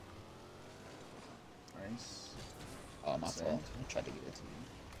 Nice. Oh, my Send. fault. I tried to get it to you.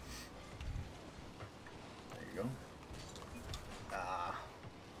 There you go. Ah.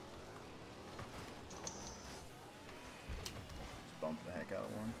 Just bump the heck out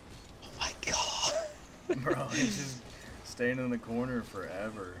of one. Oh my god. Bro, he's just staying in the corner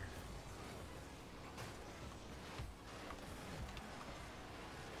forever.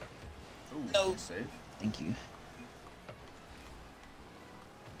 Ooh, No. nice save. Thank you.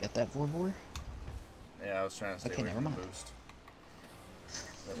 Got that, Vorvor? Yeah, I was trying to stay Okay, away never from the mind. boost.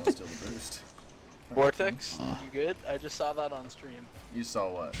 That one's still the boost. Vortex, Aw. you good? I just saw that on stream. You saw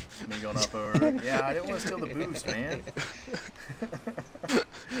what? Me going up over it? Yeah, I didn't want to steal the boost, man.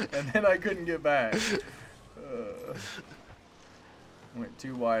 And then I couldn't get back. Went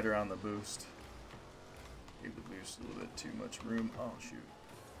too wide around the boost. Gave the boost a little bit too much room. Oh, shoot.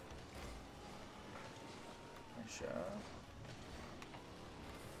 Nice shot.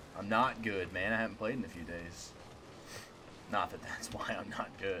 I'm not good, man. I haven't played in a few days. Not that that's why I'm not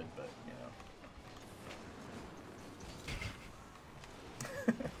good, but, you know.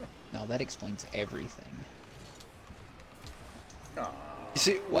 No, that explains everything. Aw. You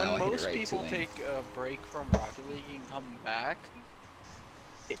see, when Wow, I hit it most right people to him. take a break from Rocket League and come back,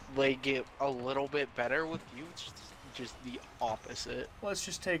 they get a little bit better. With you, it's just the opposite. Let's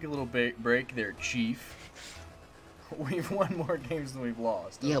just take a little break there, Chief. We've won more games than we've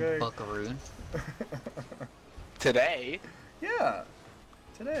lost, Yeah, okay? buckaroo. Today, Yeah,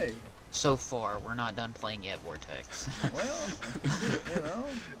 today. So far, we're not done playing yet, Vortex. Well, you know,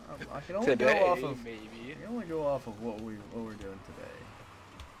 I can only today, go off of maybe. I can only go off of what we're doing today.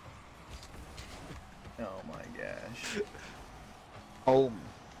 Oh my gosh, Oh,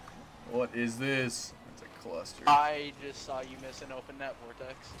 what is this? It's a cluster. I just saw you miss an open net,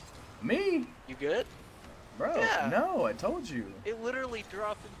 Vortex. Me, You good? bro? Yeah. No, I told you. It literally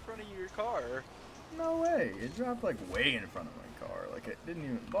dropped in front of your car. No way. It dropped like way in front of my car. Like it didn't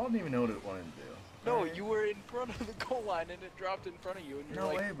even. Ball didn't even know what it wanted to do. No, Alright. you were in front of the goal line and it dropped in front of you, and you're No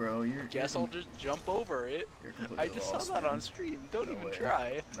like, way, bro. You're. guess you're, I'll just jump over it. You're completely I just saw lost, that man. on stream. Don't No even way.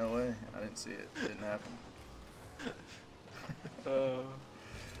 try. No way. I didn't see it. It didn't happen.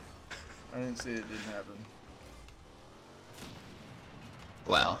 I didn't see it. It didn't happen.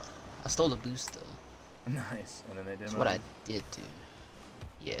 wow. I stole the boost, though. Nice. And then they That's demoed. what I did do.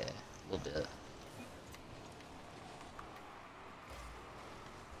 Yeah, a little bit.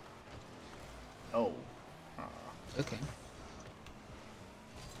 Oh. Okay.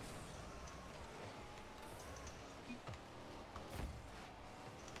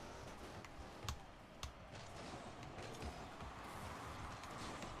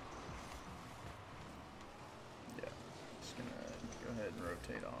 Yeah. Just gonna go ahead and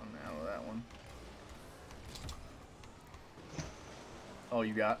rotate on out of that one. Oh,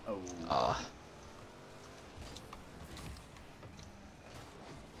 you got. Oh. Aw.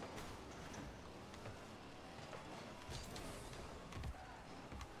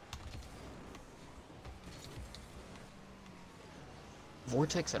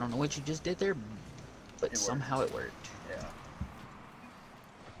 Vortex, I don't know what you just did there, but It somehow worked. it worked. Yeah.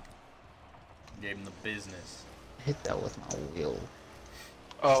 Gave him the business. Hit that with my wheel.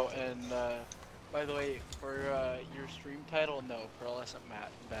 Oh, and by the way, for your stream title, no, Pearlescent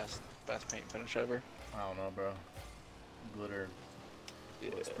Matte, best paint finish ever. I don't know, bro. Glitter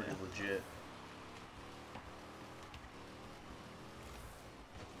looks pretty legit.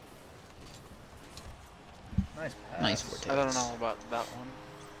 Nice pass. Nice Vortex. I don't know about that one.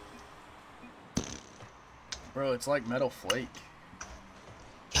 Bro, it's like Metal Flake.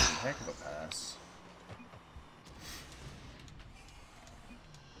 Heck of a pass.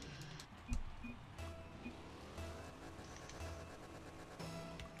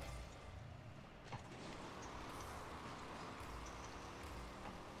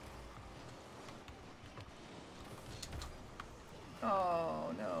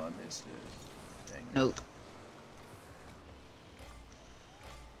 Oh, no, I missed it. Dang it. Nope.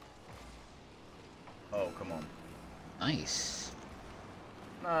 Oh, come on. Nice.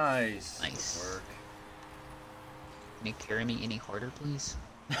 Nice. Nice. Good work. Can you carry me any harder, please?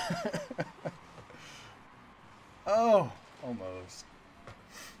 Oh, almost.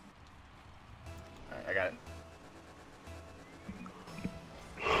 Alright, I got it.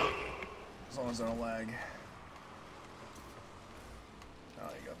 As long as I don't lag. Oh,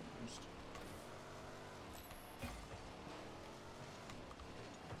 you got the boost.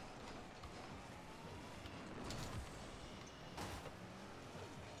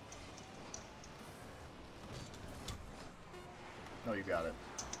 Oh, you got it.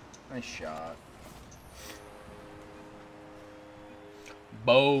 Nice shot.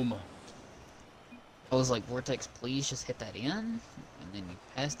 Boom. I was like, Vortex, please just hit that in, and then you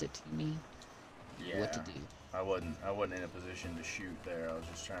passed it to me. Yeah. What to do? I wasn't in a position to shoot there. I was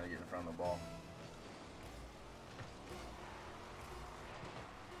just trying to get in front of the ball.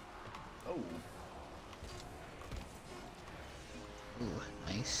 Oh.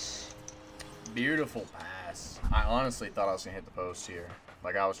 Ooh, nice. Beautiful pass. ass. I honestly thought I was gonna hit the post here.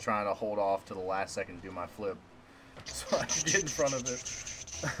 Like I was trying to hold off to the last second to do my flip, so I could get in front of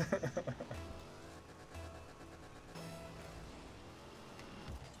it.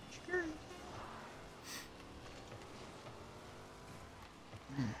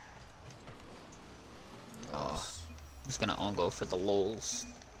 Oh, I'm just gonna on go for the lols.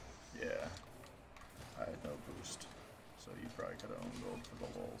 Yeah. I had no boost, so you probably could have on-gold for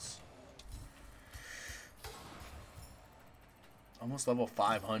the lols. Almost level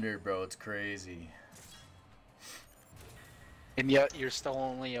 500, bro. It's crazy. And yet you're still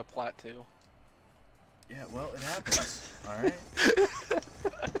only a plat 2. Yeah, well, it happens. All right.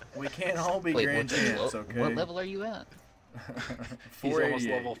 We can't all be Wait, grand champs, okay? What level are you at? He's almost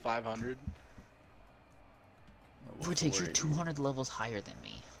level 500. Vortex, you're 200 levels higher than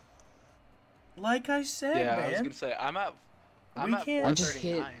me. Like I said, Yeah, man. I was gonna say I'm at We can't- I just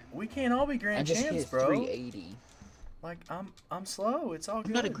hit- 439. We can't all be I grand just champs, hit bro. 380. Like I'm slow. It's all I'm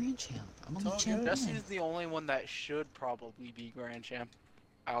good. not a grand champ. I'm It's only all champ good. Jesse's one. the only one that should probably be grand champ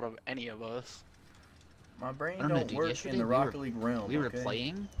out of any of us. My brain I don't know, don't dude. work Yesterday in the we were- Rocket League realm. We were okay?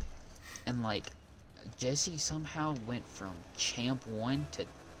 playing, and like, Jesse somehow went from champ 1 to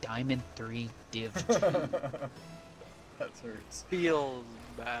diamond 3 div 2. That hurts. Feels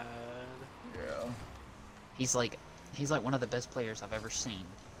bad. Yeah. He's like one of the best players I've ever seen,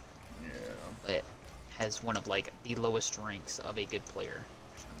 Yeah. but has one of like the lowest ranks of a good player.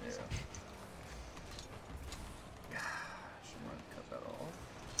 Yeah. Should want to cut that off.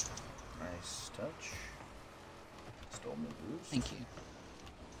 Nice touch. Stole my boost. Thank you.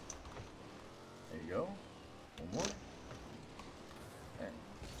 There you go. One more. Bang.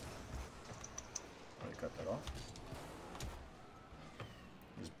 Let me cut that off.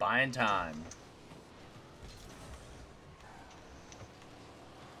 Just buying time.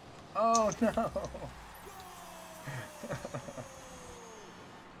 Oh no!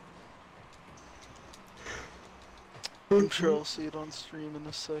 I'm sure I'll see it on stream in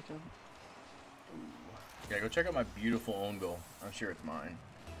a second. Yeah, go check out my beautiful own goal. I'm sure it's mine.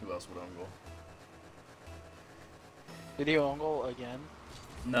 Who else would own goal? Video on goal again?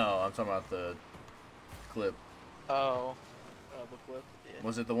 No, I'm talking about the clip. Oh, the clip. Yeah.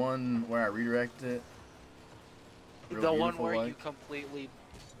 Was it the one where I redirected it? Real The one beautiful where like?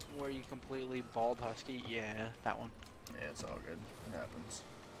 you completely bald husky? Yeah, that one. Yeah, it's all good. It happens.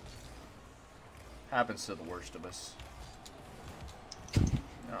 Happens to the worst of us.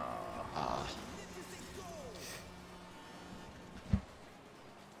 Ah.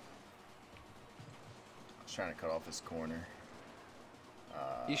 I was trying to cut off his corner.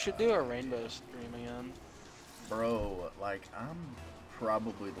 You should do a rainbow stream again. Bro, like, I'm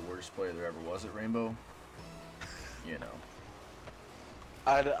probably the worst player there ever was at Rainbow. You know.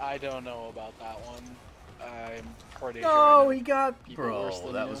 I don't know about that one. I'm pretty sure. No, he got... people Bro, worse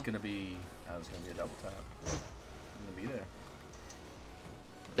than that you. was gonna be a double tap. I'm gonna be there.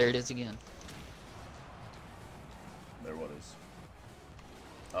 There it is again. There what is?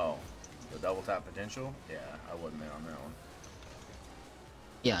 Oh, the double tap potential? Yeah, I wasn't there on that one.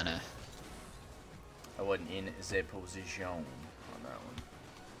 Yeah, I know. I wasn't in the position on that one.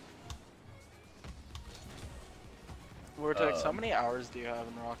 Vortex, how many hours do you have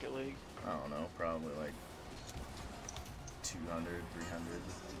in Rocket League? I don't know, probably like 200, 300.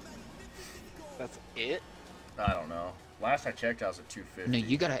 That's it? I don't know. Last I checked, I was at 250. No,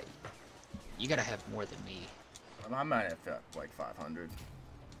 you gotta have more than me. I might have like 500.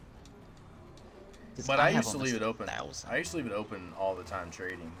 'Cause But I have used to leave it almost open. 1,000. I used to leave it open all the time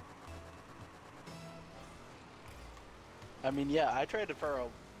trading. I mean, yeah, I traded for a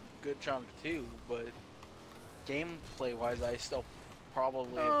good chunk too, but gameplay wise, I still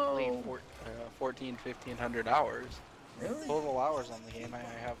probably played 1,500 hours. Really? Total hours on the game, I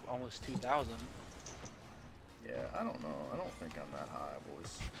have almost 2,000. Yeah, I don't know. I don't think I'm that high,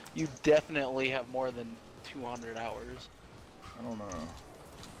 boys. You definitely have more than 200 hours. I don't know.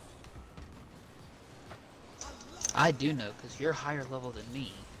 I do know, because you're higher level than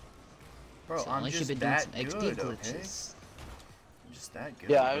me. Bro, So I'm unless just you've been doing that some XP good, glitches. I'm just that good,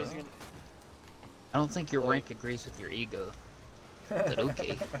 Yeah, I bro. was gonna. I don't think your Like- rank agrees with your ego. But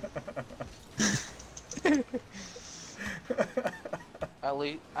okay.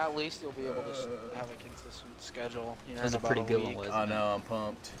 At least you'll be able to have a consistent schedule. You know, That was in a about pretty good week. one, wasn't I it? know, I'm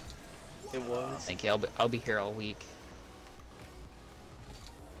pumped. It was. Thank you. I'll be here all week.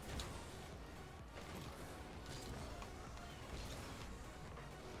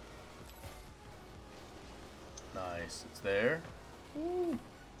 Nice. It's there. Woo.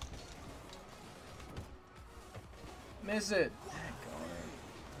 Miss it. Dang on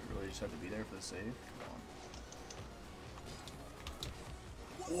it. You really just have to be there for the save? Come on.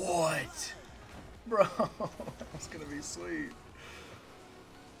 What? Bro, that's gonna be sweet.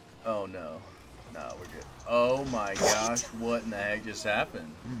 Oh no. No, we're good. Oh my gosh, what in the heck just happened?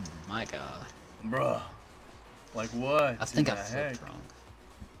 My god. Bruh. Like what? I think in I the flipped heck? wrong.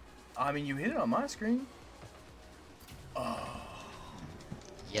 I mean, you hit it on my screen. Oh.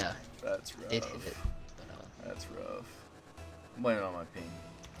 Yeah. That's rough. It hit it. But, That's rough. I'm blaming it on my ping.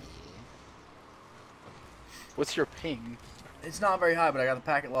 What's your ping? It's not very high, but I got the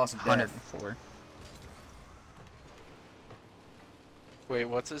packet loss of death. 104. Wait,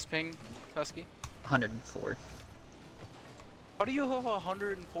 what's his ping, Husky? 104. How do you have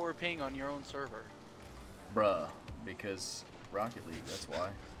 104 ping on your own server? Bruh. Because Rocket League, that's why.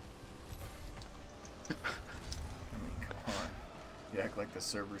 I mean, come on. You act like the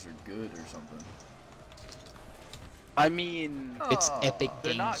servers are good or something. I mean, It's Epic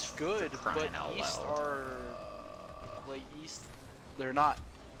they're Games. not good, for but crying out East loud. are like East. They're not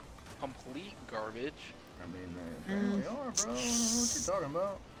complete garbage. I mean, they really are, bro. I don't know what you're talking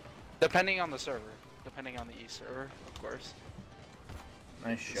about. Depending on the server. Depending on the East server, of course.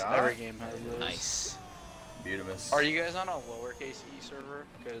 Nice 'Cause shot. every game has those. Nice. Beautimus. Are you guys on a lowercase E server?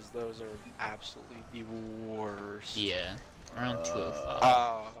 Because those are absolutely the worst. Yeah. Around 205.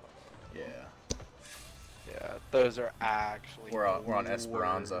 Oh, Yeah. yeah, those are actually We're on the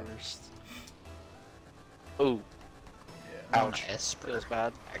Esperanza. worst. Ooh, Yeah. On ouch. Esper, Feels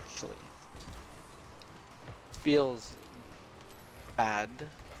bad. actually. Feels bad.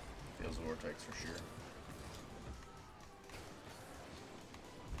 Feels Vortex for sure.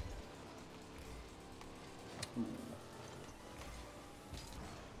 Ooh.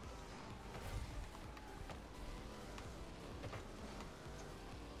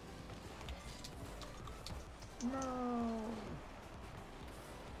 No.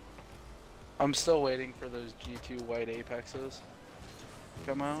 I'm still waiting for those G2 white apexes to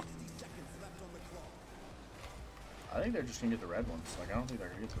come out. I think they're just gonna get the red ones. Like, I don't think they're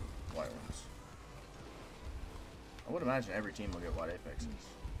gonna get the white ones. I would imagine every team will get white apexes.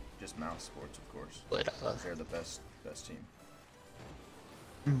 Just mouse sports, of course. But, They're the best team.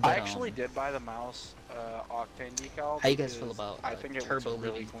 I actually did buy the mouse Octane decal. How you guys because feel about I think it Turbo looks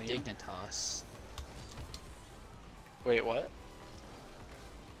really leaving clean. Dignitas? Wait, what?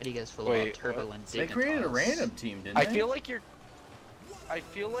 How do you guys feel Wait, about Turbo what? and Dignitas? They created a random team, didn't I they? feel like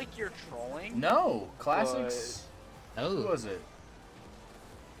you're trolling. No, classics. Who Oh, was it?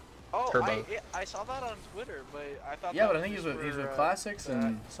 Oh, Turbo. I saw that on Twitter, but I thought. Yeah, that but I think he was for, with classics that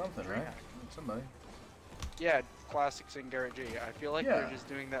and something, right? DreamHack. Somebody. Yeah, classics and Garrett G. I feel like Yeah. they're just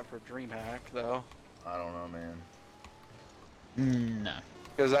doing that for DreamHack though, I don't know, man. no.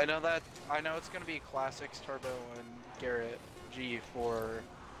 because I know it's gonna be classics Turbo and Garrett G for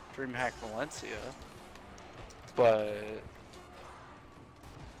DreamHack Valencia, but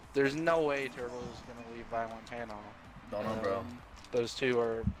there's no way Turbo's gonna leave Violent Panel. Don't know, bro. Those two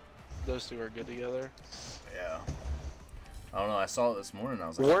are good together. Yeah. I don't know. I saw it this morning. I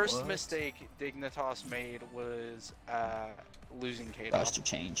was like, Worst what? mistake Dignitas made was losing Kato. Cost to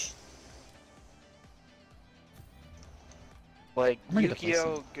change. Like I'm ready to play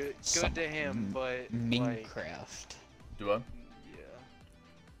Yukio, some- good some to him, but like, Minecraft. Do I? yeah.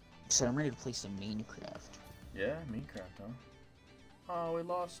 So I'm ready to play some Minecraft. Yeah, Minecraft, huh? Oh, we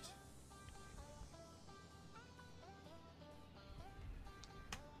lost.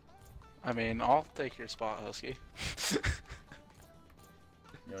 I mean, I'll take your spot, Husky.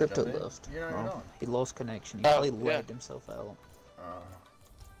 You wanna Crypto jump in? left. You're not Well, even on. he lost connection. He Oh, probably yeah. lagged himself out.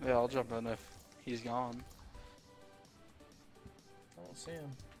 Yeah, I'll jump in if he's gone. I don't see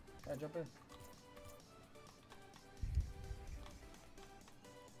him. Can I jump in?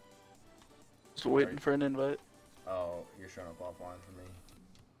 Just waiting for an invite. Oh, you're showing up offline for me.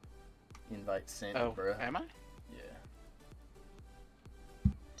 Invite sent, Oh, bruh. am I? Yeah.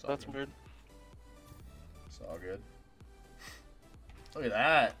 It's all That's good. weird. It's all good. Look at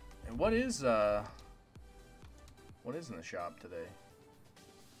that. And what is in the shop today?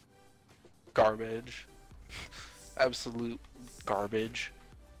 Garbage. Absolute garbage.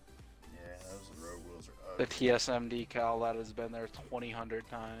 Yeah, those road wheels are The ugly. TSM decal that has been there 2,000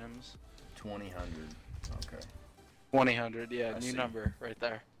 times. 2000. Okay. 2,000, yeah, I new see. number right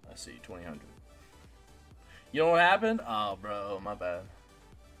there. I see, 2000. You know what happened? Oh, bro, my bad.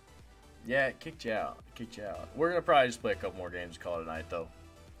 Yeah, it kicked you out. It kicked you out. We're gonna probably just play a couple more games, call it a night, though.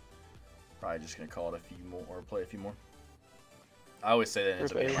 Probably just gonna call it a few more, or play a few more. I always say that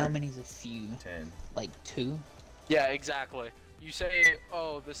it's Rip a How many's a few? 10. Like 2? Yeah, exactly. You say,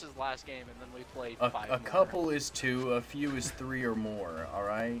 oh, this is last game, and then we play 5 A more. couple is 2, a few is 3 or more,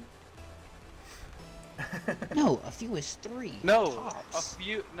 alright? No, a few is 3. No, Tops. a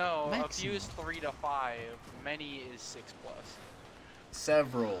few. No, a few Maximum. is 3 to 5. Many is 6 plus.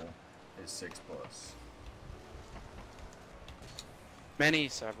 Several is 6 plus. Many,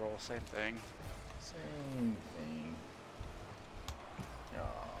 several, same thing. Same thing.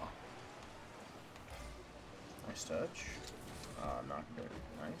 Aw. Nice touch. Not good.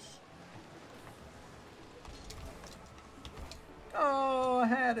 Nice. Oh, I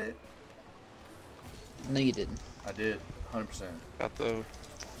had it. No, you didn't. I did. 100%. Got the. You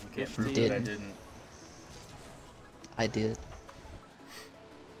can't You prove that I didn't. didn't. I did.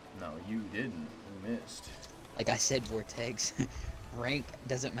 No, you didn't. You missed. Like I said, Vortex. Rank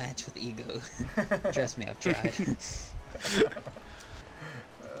doesn't match with ego. Trust me, I've tried.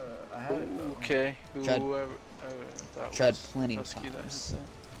 I had it though. Okay. Tried- Whoever. That tried was plenty of Husky that times. hit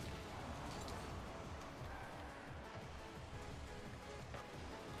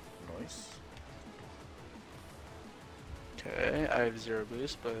Nice. that. Okay, I have 0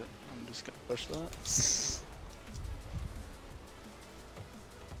 boost, but I'm just gonna push that.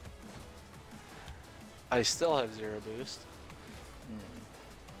 I still have 0 boost.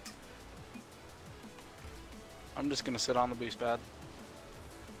 I'm just gonna sit on the boost pad.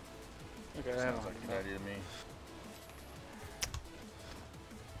 Okay, Sounds like a good idea to me.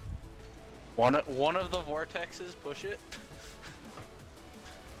 One of the vortexes, push it.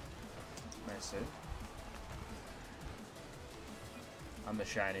 Nice save. I'm the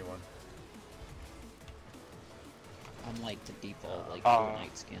shiny one. I'm like the default, like, Oh,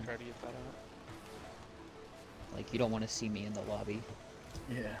 Fortnite skin. Try to get that out. Like, you don't want to see me in the lobby.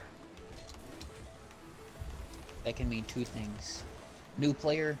 Yeah. That can mean 2 things. New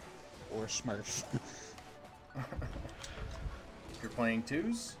player or Smurf. If you're playing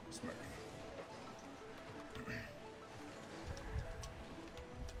 2s, Smurf.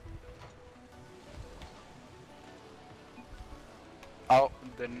 Oh,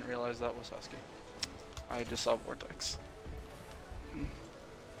 didn't realize that was Husky. I just saw Vortex.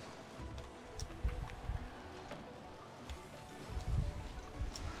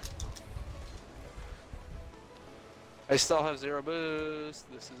 I still have 0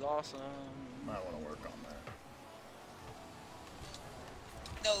 boost. This is awesome. Might want to work on that.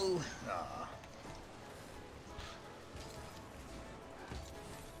 No! Nah.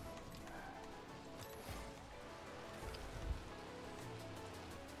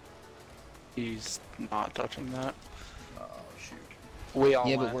 He's not touching that. Oh, shoot. We all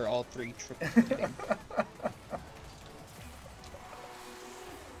Yeah, went. but we're all 3 triple hitting.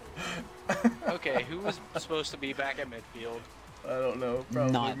 Okay, who was supposed to be back at midfield? I don't know.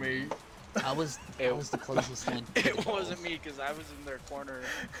 Probably Not me. I was the closest one. to the It ball. wasn't me because I was in their corner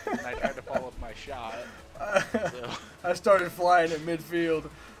and I tried to follow up my shot. So. I started flying at midfield.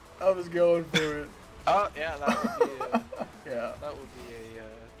 I was going for it. Oh yeah, that would be a, Yeah. that would be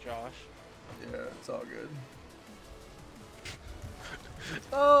a Josh. Yeah, it's all good.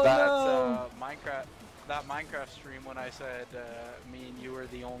 Oh That's no! Minecraft. That Minecraft stream when I said me and you were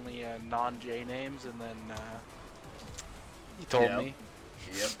the only non-J names, and then you told Yep. me.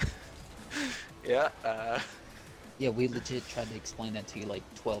 Yep. Yeah. Yeah, we legit tried to explain that to you like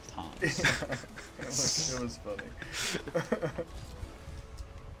 12 times. it was funny.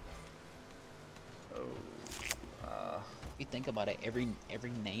 Oh. If you think about it, every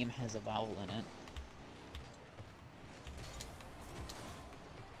name has a vowel in it.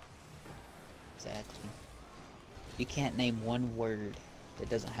 Exactly. You can't name one word that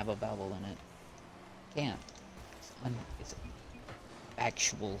doesn't have a vowel in it. Can't. It's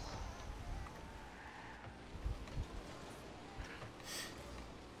actual.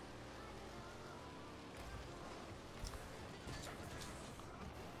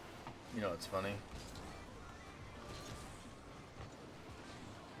 You know, it's funny.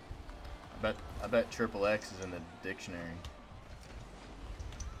 I bet triple X is in the dictionary.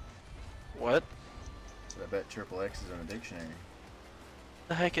 What? I bet triple X is in the dictionary.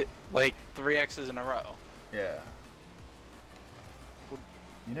 The heck? It like 3 X's in a row. Yeah.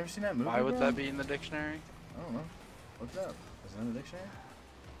 You never seen that movie? Why would bro? that be in the dictionary? I don't know. Look it up. Is it in the dictionary?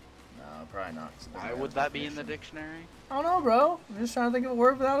 No, probably not. 'cause it doesn't Why have would a that be in the definition. dictionary? I don't know, bro. I'm just trying to think of a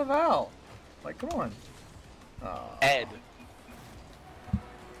word without a vowel. Like, come on. Oh. Ed.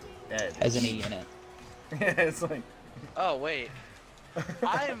 Ed. Has an E in it. Yeah, it's like. Oh wait.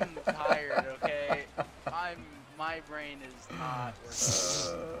 I'm tired. Okay. My brain is not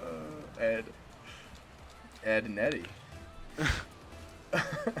working. Ed. Ed and Eddie.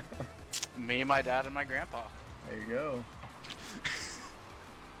 Me, my dad, and my grandpa. There you go.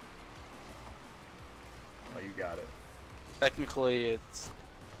 Oh, you got it. Technically, it's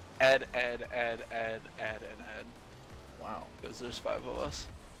Ed. Wow. Because there's 5 of us.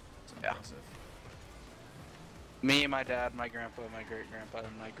 That's Yeah. impressive. Me, my dad, my grandpa, my great-grandpa,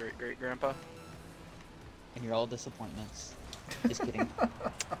 and my great-great-grandpa. And you're all disappointments. Just kidding.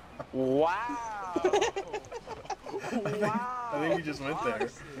 Wow! Wow! I think you just went there.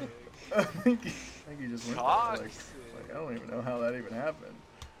 Toxic. I think you just went there. Toxic. Like, I don't even know how that even happened.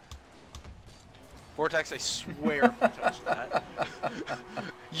 Vortex, I swear if you touched that,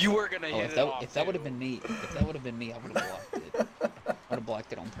 you were gonna hit it off. If that would have been me, I would have blocked it. I would have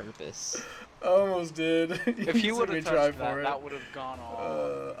blocked it on purpose. I almost did. If you would took have me try touched that, for it. that would have gone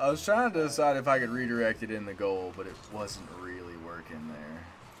off. I was trying to decide if I could redirect it in the goal, but it wasn't really working there.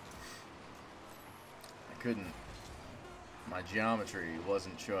 I couldn't. My geometry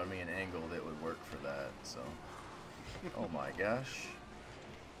wasn't showing me an angle that would work for that, so. Oh my gosh.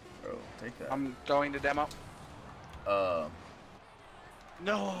 Bro, take that. I'm going to demo. No.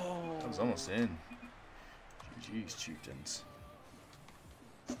 No. I was almost in. GG's, chieftains.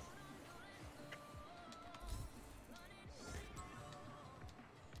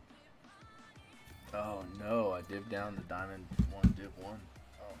 Oh no, I dipped down to diamond 1, div 1.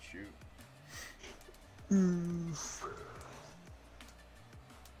 Oh shoot.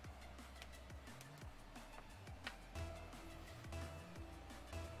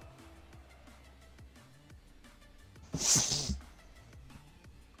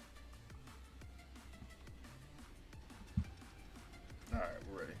 Alright,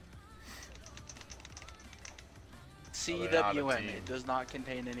 we're ready. CWN. It does not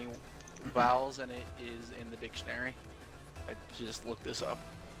contain any vowels, and it is in the dictionary. I just looked this up.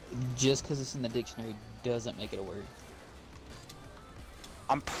 Just because it's in the dictionary doesn't make it a word.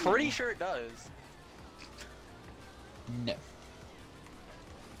 I'm pretty sure it does. No.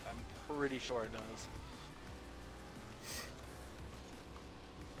 I'm pretty sure it does.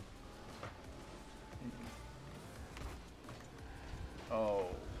 Oh.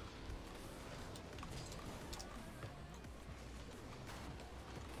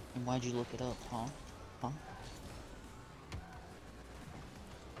 And why'd you look it up, huh? Huh?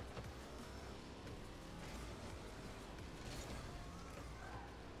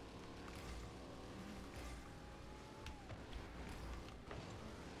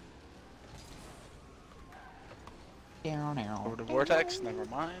 Over to Vortex, never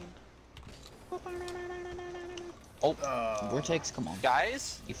mind. Oh, Vortex, come on.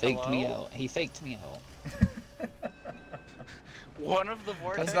 Guys? He faked me hello? out. He faked me out. One of the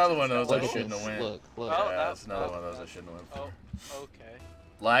Vortex. That's another one of those Look I at shouldn't this. have went. Look. Oh, Yeah, that's another one of those I that's- shouldn't have went for. Oh, okay.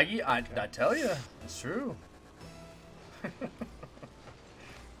 Laggy, I tell you, it's true. I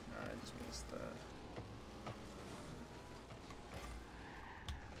just missed that.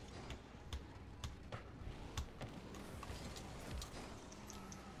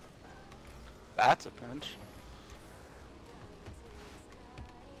 That's a pinch.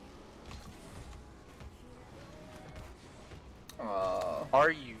 Are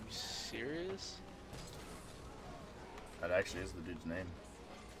you serious? That actually is the dude's name.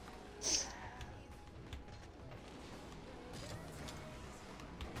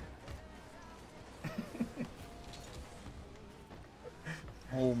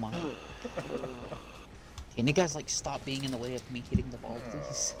 Oh my. Can you guys like stop being in the way of me hitting the ball,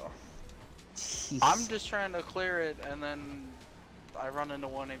 please? Jeez. I'm just trying to clear it, and then I run into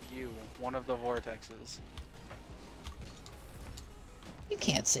one of you, one of the vortexes. You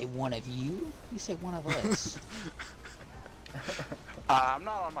can't say one of you. You say one of us. I'm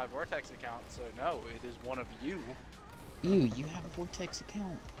not on my Vortex account, so no, it is one of you. You have a Vortex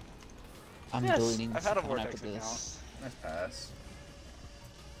account. I'm Yes, deleting I've this had a account Vortex after this. Nice pass.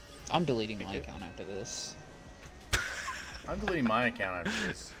 I'm deleting Thank my you. account after this. I'm deleting my account after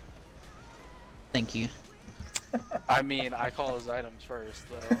this. Thank you. I mean, I call his items first,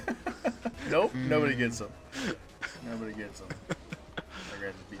 though. Nope, nobody gets them. Nobody gets them.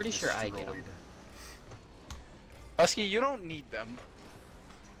 Pretty sure I get 'em. Husky, you don't need them.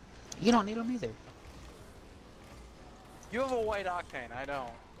 You don't need them either. You have a white octane, I don't.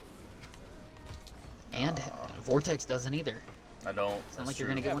 And Vortex doesn't either. I don't. It's not That's like you're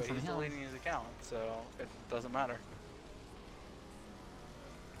true. gonna get Yeah, one but from he's him. deleting his account, so it doesn't matter.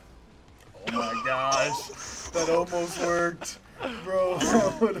 Oh my gosh, that almost worked, bro.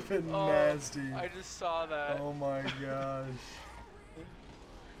 That would have been nasty. I just saw that. Oh my gosh.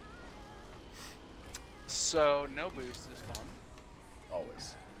 So, no boost is fun.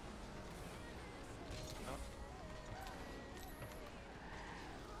 Always.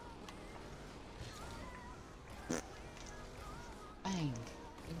 Bang.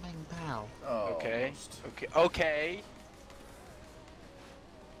 Bing bang pow. Oh, Okay. almost. Okay.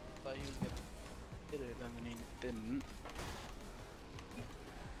 thought he was gonna hit it, and then he didn't.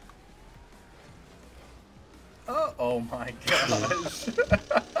 Oh my gosh.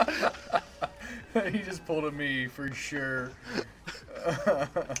 He just pulled a me for sure.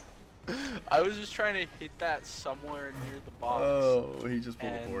 I was just trying to hit that somewhere near the box. Oh, he just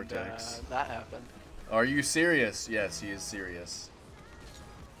pulled a vortex. That happened. Are you serious? Yes, he is serious.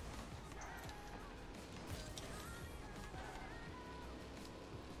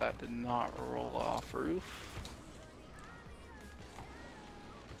 That did not roll off roof.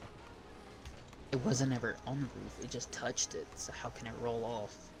 It wasn't ever on the roof, it just touched it, so how can it roll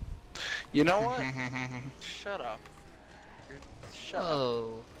off? You know what? Shut up. Shut up.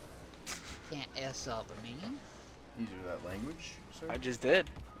 Oh. Can't S up me. You do that language, sir? I just did.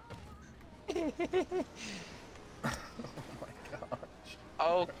 Oh my gosh.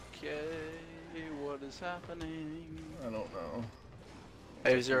 Okay, what is happening? I don't know.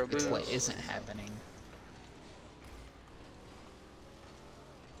 Hey, Zero It's Boost. what isn't happening.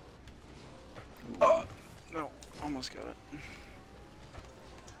 Oh, no, almost got it.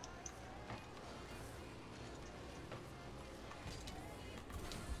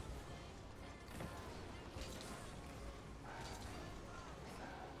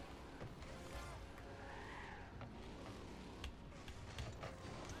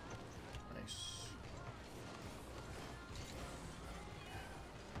 Nice.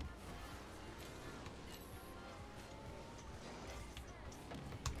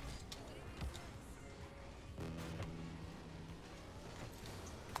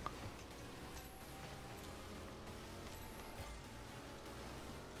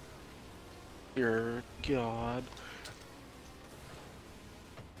 Dear God.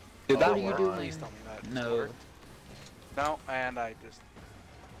 Did Oh, that what are you work? doing? Please tell me that just No. worked. No, and I just...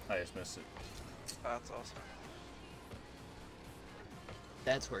 I just missed it. That's awesome.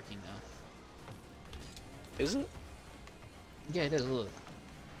 That's working though. Is it? Yeah, it is, look.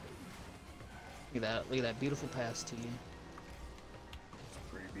 Look at that beautiful pass to you. It's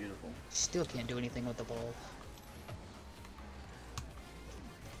pretty beautiful. Still can't do anything with the ball.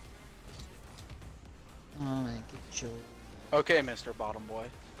 Oh man, get your Okay, Mr. Bottom Boy.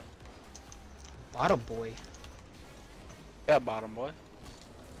 bottom boy. Yeah, Bottom Boy.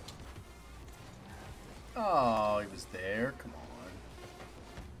 Oh, he was there. Come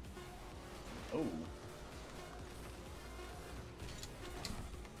on. Oh.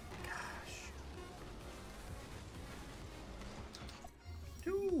 Gosh.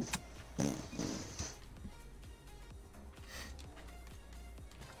 Ooh.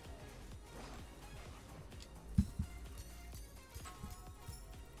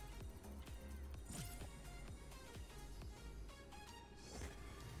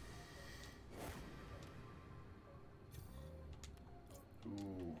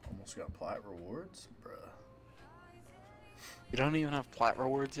 Ooh, almost got plat rewards, bruh. You don't even have plat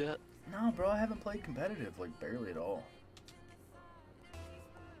rewards yet? No, bro, I haven't played competitive, like, barely at all.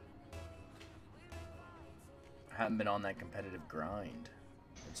 I haven't been on that competitive grind.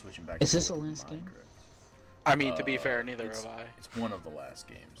 And switching back Is to this the last game? I mean, to be fair, neither it's, have I. It's one of the last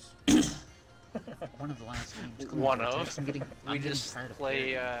games. One of the last games. Come One on, of? Vortex, I'm We getting just tired of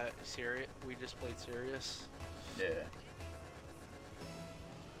play, playing. serious. We just played serious. Yeah.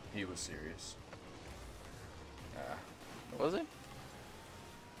 He was serious. Was he?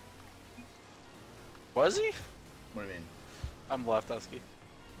 Was he? What do you mean? I'm left, Husky.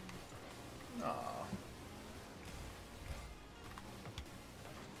 Aw.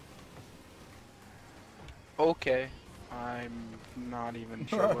 Okay. I'm not even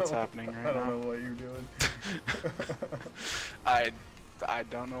sure what's happening right now. I don't know what you're doing. I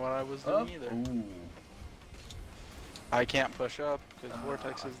don't know what I was doing either. Ooh. I can't push up because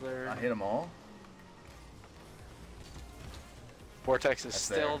Vortex is there. I hit them all? Vortex is That's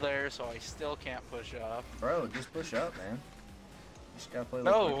still there, so I still can't push up. Bro, just push up, man. You just gotta play a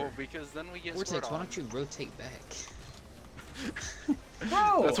No, little quicker. because then we get Vortex, scored why on. don't you rotate back?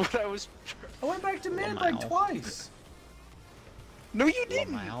 Bro! That's what I was. I went back to mid Wow. like twice. No, you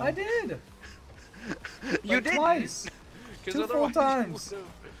didn't. Lamau. I did. You Like didn't. twice. 'Cause 2 full otherwise times.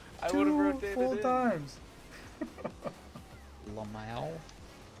 I would have 2 rotated full in. times. Lamau.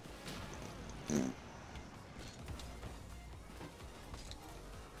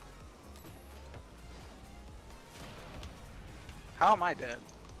 How am I dead?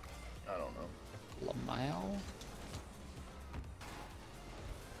 I don't know. Lamau.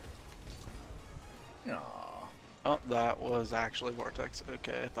 Aw. Oh, that was actually Vortex.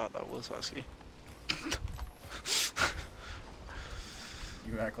 Okay, I thought that was Husky.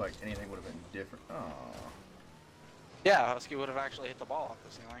 You act like anything would have been different. Aw. Yeah, Husky would have actually hit the ball off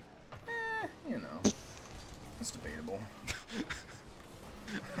the ceiling. You know, it's debatable.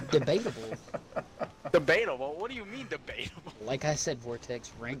 Debatable. Debatable? What do you mean debatable? Like I said,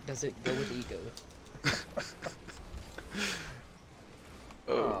 Vortex, rank doesn't go with ego.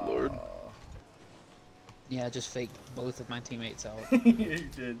 Oh, Lord. Yeah, I just faked both of my teammates out. You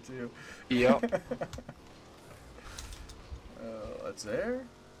did too. Yep. That's there.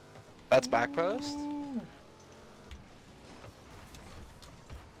 That's back post? Ooh.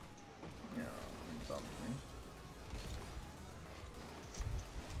 Yeah, bump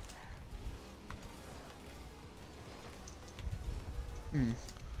me.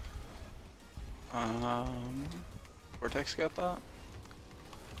 Vortex got that?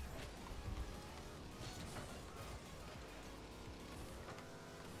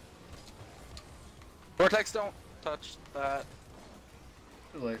 Vortex, don't touch that.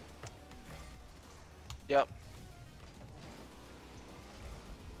 Too late. Yep.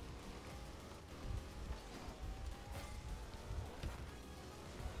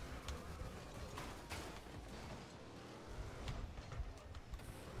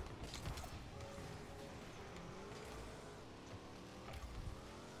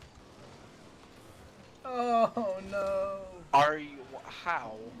 Oh no. Are you?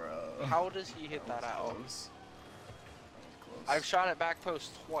 How? Bro. How does he hit that out? Close. Close. I've shot it back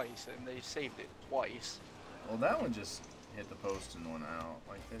post twice and they saved it twice. Well, that one just hit the post and went out.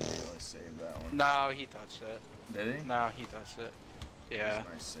 Like, they didn't really save that one. No, he touched it. Did he? No, he touched it. Yeah. That's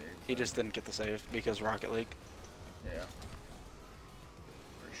a nice save. He just didn't get the save because Rocket League. Yeah.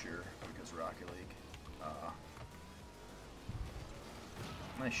 For sure. Because Rocket League.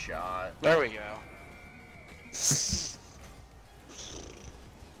 Nice shot. There we go.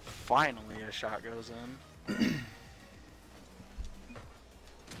 Finally a shot goes in. There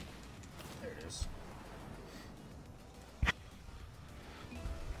it is.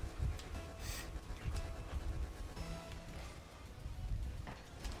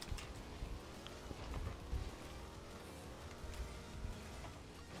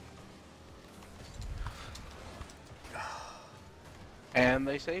 And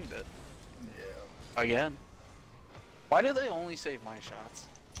they saved it. Yeah. Again. Why do they only save my shots?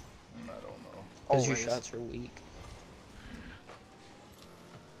 I don't know. Because your Always. shots are weak.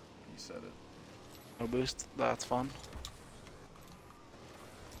 He said it. No boost? That's fun.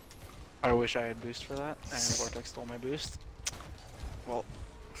 I wish I had boost for that, and Vortex stole my boost. Well.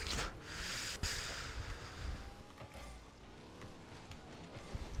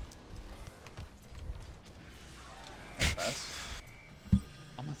 Pass.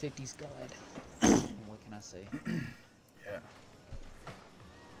 I'm a 50s god. What can I say? Yeah.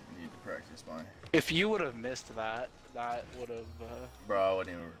 You need to practice mine. If you would have missed that, that would have, Bro, I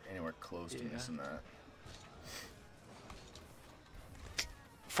wasn't anywhere close to Yeah. missing that.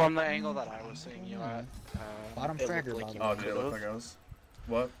 from the angle that I was seeing you at, Bottom it looked fragger, like by you the Oh, way. did it look like I was?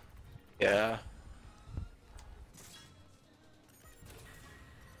 What? Yeah.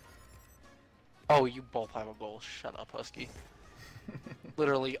 Oh, you both have a goal. Shut up, Husky.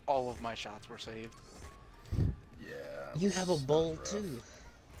 Literally all of my shots were saved. Yeah. You have a bowl rough. too.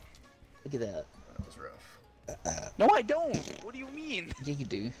 Look at that. That was rough. No, I don't. What do you mean? Yeah, you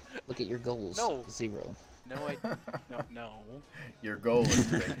do. Look at your goals. No. 0. No, no. Your goal is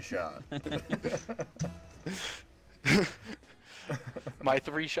to make a shot. My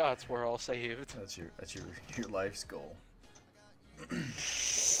 3 shots were all saved. That's your life's goal.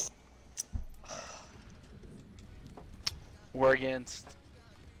 We're against.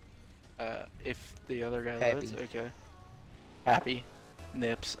 If the other guy Happy. lives, okay. Happy,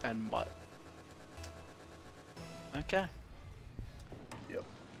 Nips, and Mutt. Okay. Yep.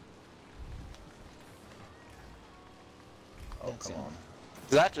 Oh, That's come it. on.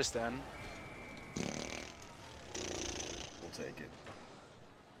 Does that just end? We'll take it.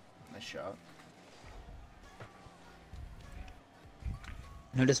 Nice shot.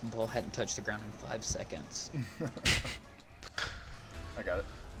 Notice ball hadn't touched the ground in 5 seconds. I got it.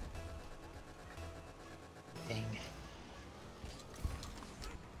 Dang.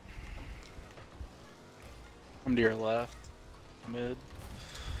 I'm to your left. Mid.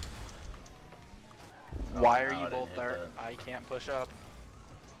 Oh, Why are no, I you didn't both hit there? that. I can't push up.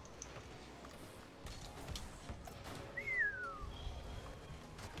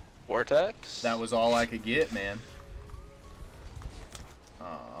 Vortex? That was all I could get, man.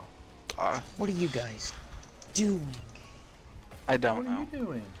 What are you guys doing? I don't What are know. you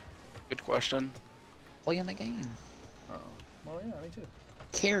doing? Good question. Playing the game. Oh. Well, yeah, me too.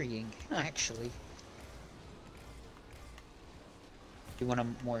 Carrying, actually. Do you want a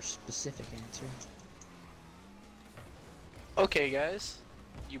more specific answer? Okay, guys.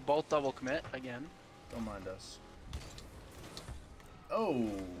 You both double commit again. Don't mind us. Oh.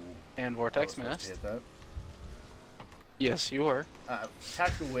 And I Vortex was supposed to missed. hit that. Yes, you were.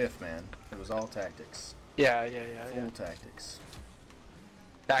 Tactical whiff, man. It was all tactics. Yeah. Full tactics.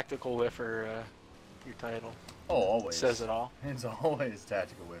 Tactical whiffer, your title. Oh, always. Says it all. It's always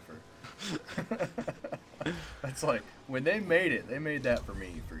tactical whiffer. That's like, when they made it, they made that for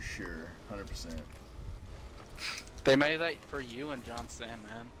me, for sure. 100%. They made that for you and John Stan,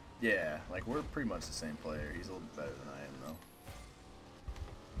 man. Yeah, like, we're pretty much the same player. He's a little better than I am,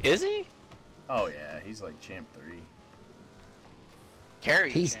 though. Is he? Oh, yeah, he's like champ 3.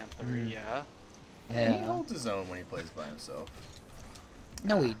 Carry He's- champ 3, yeah. He Yeah. holds his own when he plays by himself.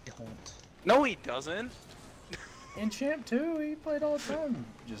 No, he don't. No, he doesn't. In champ 2, he played all the time.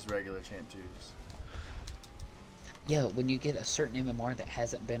 Just regular champ 2s. Yeah, when you get a certain MMR that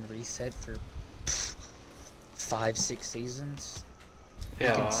hasn't been reset for 5-6 seasons, you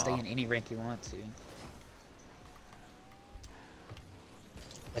Yeah. can stay in any rank you want to.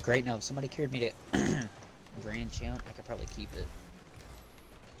 Like right now, if somebody carried me to Grand Champ, I could probably keep it.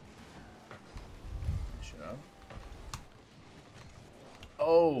 Shut up.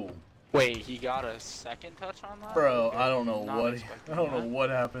 Oh, Wait, he got a second touch on that? bro, Okay, I don't know not what expecting I don't know that. what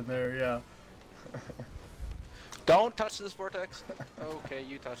happened there. Yeah, Don't touch this Vortex. Okay,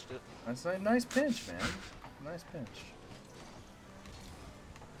 you touched it. that's a nice pinch, man. Nice pinch.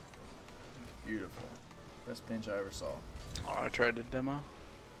 Beautiful. Best pinch I ever saw. Oh, I tried to demo.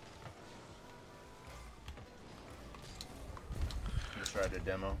 Just tried to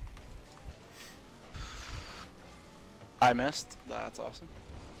demo. I missed. That's awesome.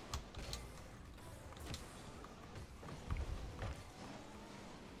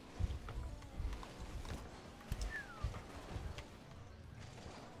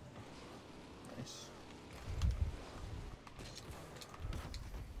 Nice.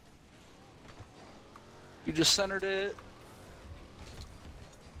 You just centered it.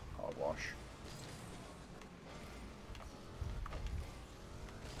 Hogwash.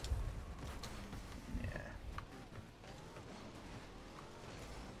 Yeah.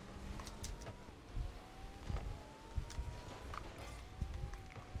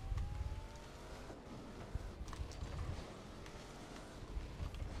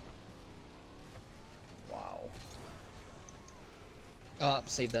 Wow.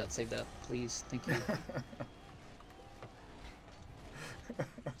 Save that, please. Thank you.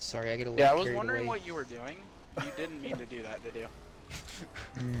 Sorry, I get a little Yeah, I was carried wondering away. what you were doing. You didn't mean to do that, did you?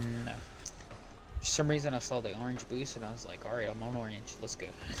 No. For some reason, I saw the orange boost, and I was like, alright, I'm on orange. Let's go.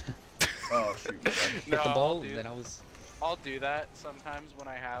 Oh shoot. my bad. Hit No, the ball, dude. and then I was... I'll do that sometimes when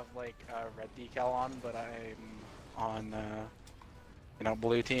I have like a red decal on, but I'm on,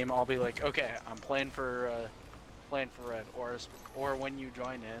 blue team. I'll be like, okay, I'm playing for red, or when you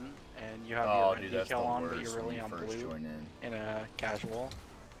join in and you have Oh, your red dude, that's the decal on, but worst you're when really you on first blue join in. in a casual.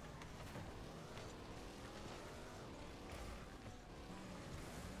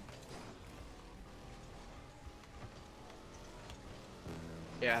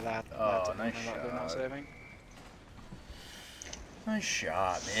 Yeah, that's Oh, it. nice They're not shot. saving. Nice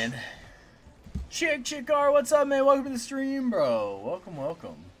shot, man. Chickar, what's up, man? Welcome to the stream, bro.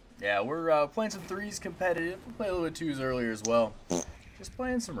 Welcome. Yeah, we're playing some threes competitive. We played a little bit twos earlier as well. Just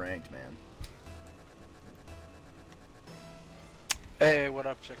playing some ranked, man. Hey, what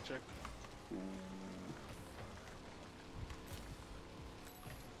up, Chick?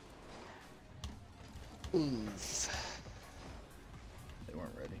 Oof. They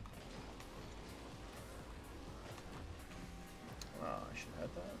weren't ready. Wow, I should have had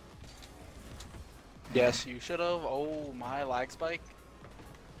that. Yes, you should have. Oh, my lag spike.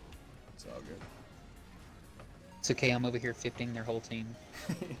 It's all good. It's okay, I'm over here 15 their whole team.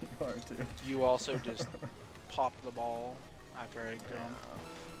 You are too. You also just popped the ball after I jumped.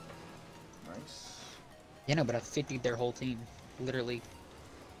 Nice. Yeah, no, but I 50'd their whole team. Literally.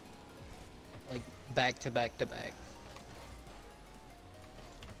 Like, back to back to back.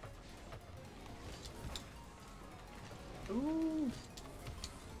 Ooh.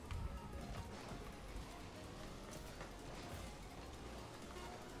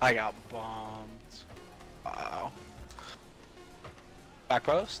 I got bombed. Wow. Back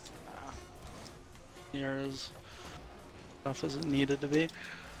post? Nah. Near as tough as it needed to be.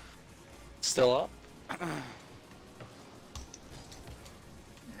 Still up?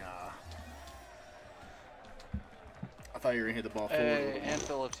 Nah. I thought you were gonna hit the ball forward. a Hey, little and more.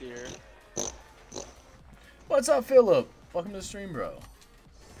 Phillips here. What's up, Philip? Welcome to the stream, bro.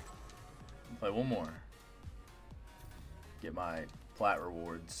 Play one more. Get my plat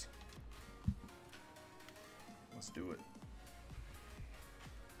rewards. Let's do it.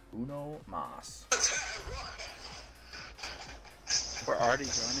 Uno mas. We're already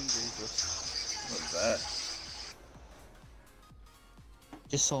joining Jesus. What is that?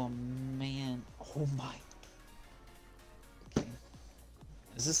 Just saw a man. Oh my. Okay.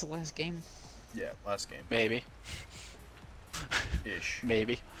 Is this the last game? Yeah, last game. Maybe. Ish.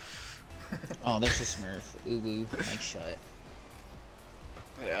 Maybe. Oh, that's a Smurf. Ooh, ooh. Nice shot.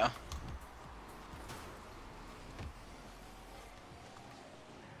 Yeah.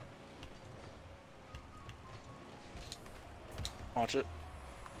 Watch it.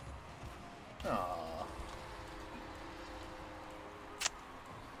 Aww.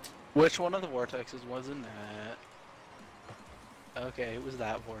 Which one of the vortexes wasn't that? Okay, it was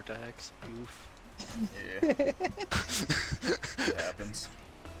that vortex. Oof. Yeah. It happens.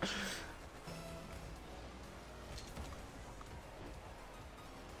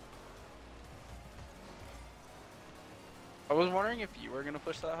 I was wondering if you were gonna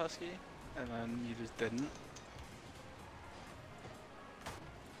push that husky, and then you just didn't.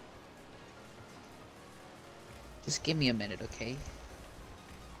 Just give me a minute, okay?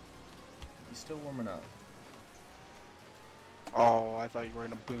 He's still warming up. Oh, I thought you were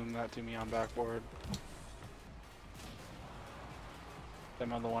gonna boom that to me on backboard.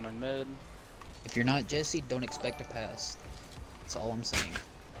 Them on the one in mid. If you're not Jesse, don't expect a pass. That's all I'm saying.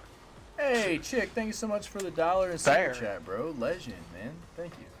 Hey, chick, thank you so much for the $1 and Fair. super chat, bro. Legend, man.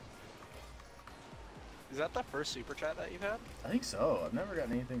 Thank you. Is that the first super chat that you've had? I think so. I've never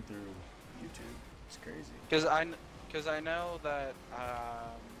gotten anything through YouTube. It's crazy. Because I know that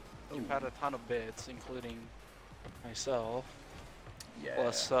you've had a ton of bits, including myself, Yeah.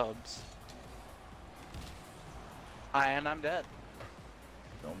 plus subs. And I'm dead.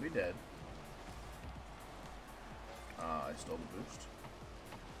 Don't be dead. I stole the boost.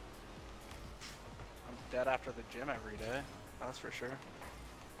 I'm dead after the gym every day. That's for sure.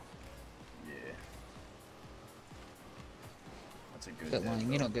 Yeah. That's a good Quit dead, lying.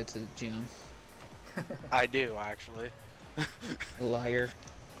 though. You don't go to the gym. I do, actually. Liar.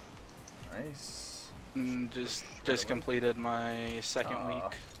 Nice. Just completed my second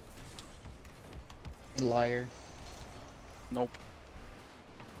week. Liar. Nope.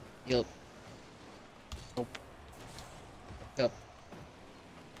 Yup. Nope. Yup.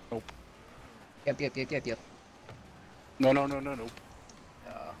 Nope. Yep. No, nope.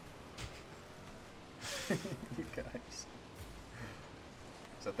 You guys.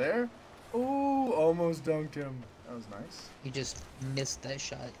 Is that there? Ooh, almost dunked him. That was nice. You just missed that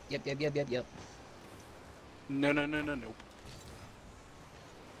shot. Yep. No, nope.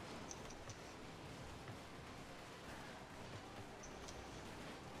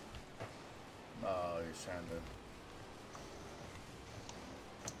 Oh, he's trying to.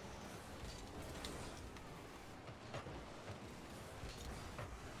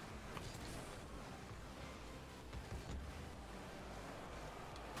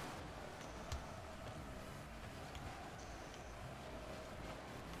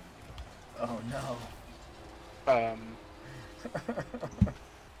 Oh no. I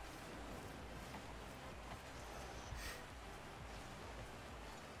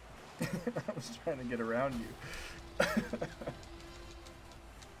was trying to get around you.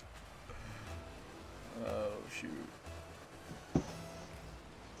 Oh shoot.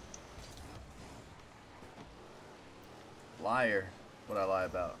 Liar. What'd I lie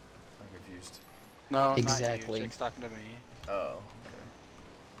about? I'm confused. No, Exactly. Not you. Chick's talking to me Oh, okay.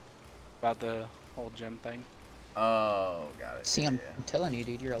 about the whole gym thing. Oh, got it. See, yeah. I'm telling you,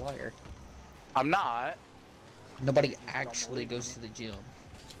 dude, you're a liar. I'm not. Nobody You don't actually believe goes me. to the gym.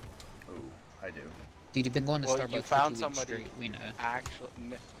 Ooh, I do. Dude, you've been going to Well, Starbucks you for found 2 weeks somebody straight. We know. actually.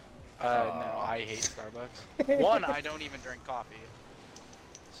 No, I hate Starbucks. One, I don't even drink coffee.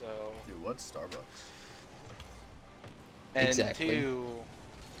 So. Dude, what's Starbucks? And Exactly. two,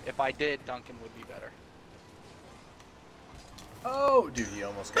 if I did, Dunkin' would be better. Oh, dude, he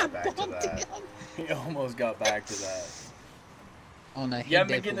almost got back to that. He almost got back to that. Oh no, he You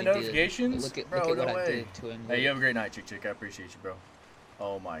haven't been getting the definitely did. notifications? Look at Bro, what no I way. did to him. Hey, you have a great night, Chick. I appreciate you, bro.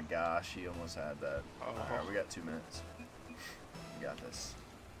 Oh my gosh, he almost had that. Oh. Alright, we got 2 minutes. We got this.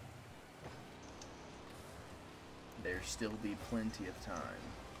 There still be plenty of time.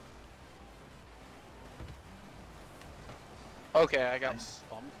 Okay, I got Nice.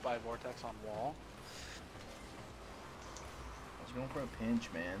 bumped by Vortex on wall. I was going for a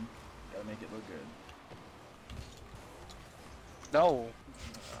pinch, man. Gotta make it look good. No,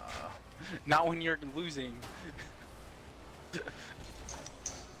 Uh, not when you're losing.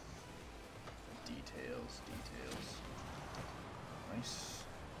 details. Nice.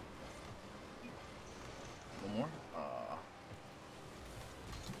 One more.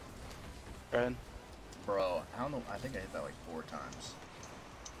 Bro, I don't know. I think I hit that like 4 times.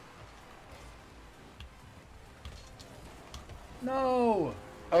 No!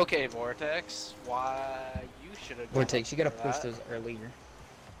 Okay, Vortex. Why you should have. Vortex, you gotta push those earlier.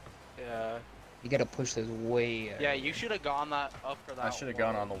 Yeah. You gotta push those way earlier. Yeah, you should have gone that up for that. I should have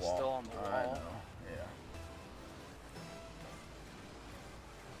gone on the wall. Still on the wall. I know. Yeah.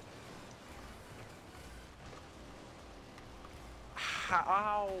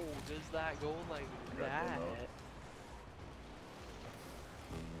 How does that go like that?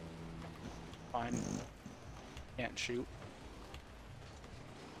 Fine. Can't shoot.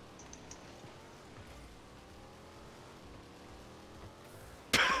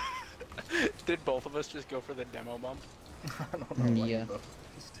 Did both of us just go for the demo bump? I don't know what Yeah. you both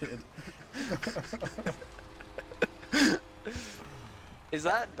just did. Is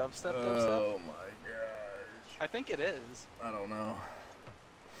that dubstep? Oh my gosh. I think it is. I don't know.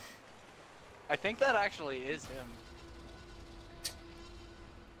 I think that actually is him.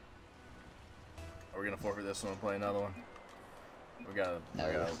 Are we gonna forfeit this one and play another one? We gotta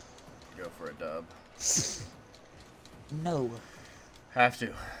go for a dub. No. Have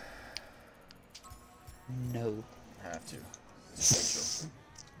to. No. Have to. It's essential.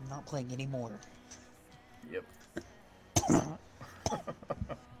 I'm not playing anymore. Yep.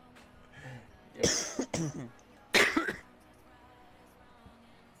 Yep.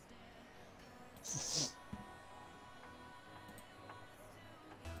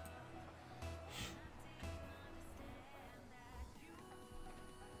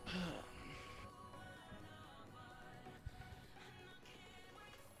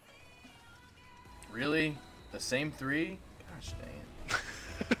 Really? The same 3? Gosh dang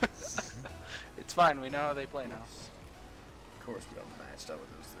it. It's fine. We know how they play now. Of course we got matched up with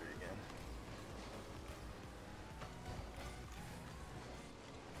those 3 again.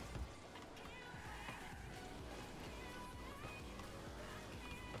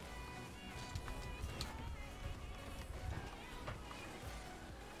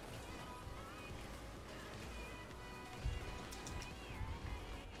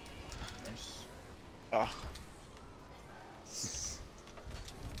 Nice. Oh.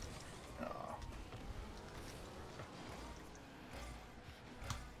 Oh.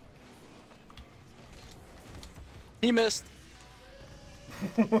 He missed.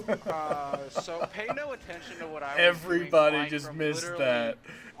 So pay no attention to what I was Everybody doing, just from missed literally that.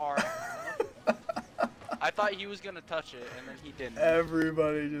 our- I thought he was gonna touch it, and then he didn't.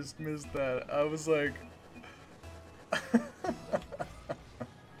 Everybody just missed that. I was like... that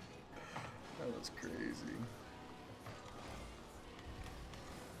was crazy.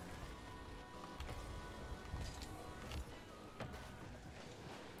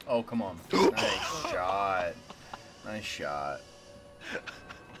 Oh, come on. Nice shot. Nice shot.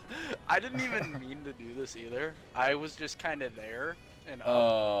 I didn't even mean to do this either. I was just kind of there and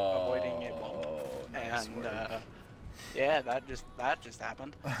avoiding a bump, nice and work. yeah, that just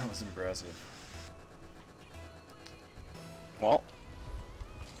happened. That was impressive. Well,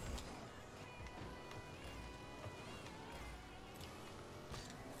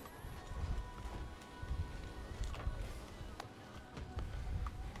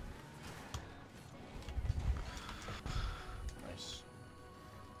 Nice.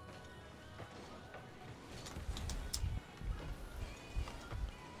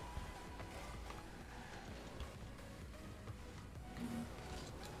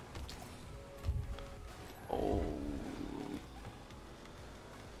 oh,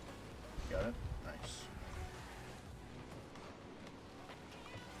 Got it? Nice.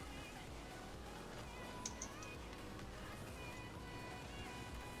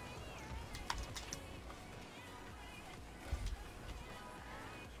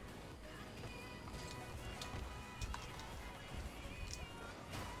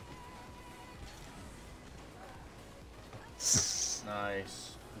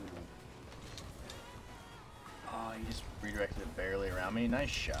 Nice. Ooh. Oh, you just redirected it barely around me. Nice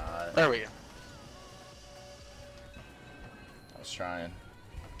shot. there we go. I was trying.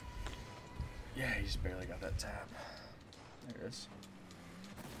 Yeah, he just barely got that tap. There it is.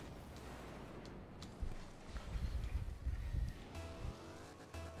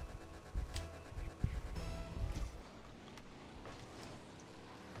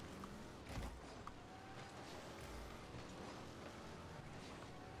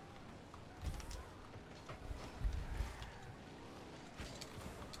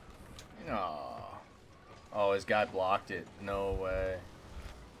 Aw. Oh, his guy blocked it. No way.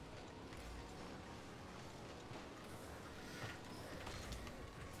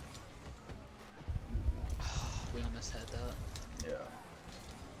 We almost had that. Yeah.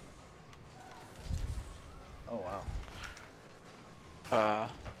 Uh.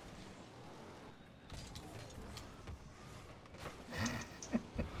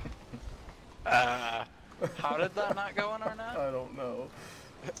 How did that not go in our net? I don't know.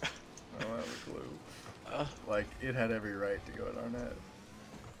 I don't have a clue. Like, it had every right to go in our net.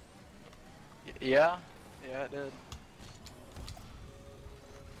 Yeah, yeah, it did.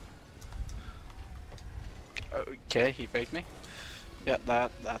 Okay, he faked me. Yeah,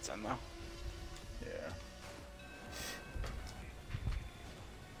 that's in though. Yeah.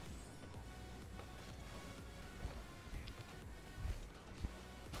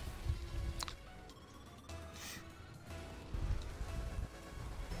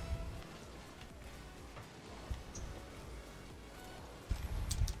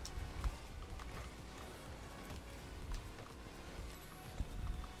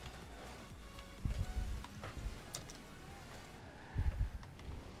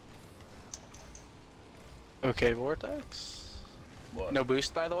 Okay, Vortex. What? No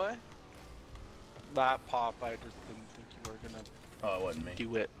boost, by the way. That pop, I just didn't think you were gonna Oh, it wasn't me.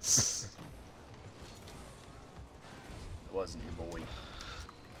 do it. It wasn't your boy.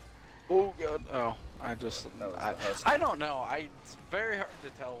 Oh god. Oh, I just. That was the husky. I don't know. It's very hard to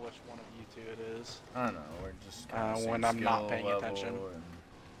tell which one of you two it is. I know. We're just kind of when I'm not paying attention. And,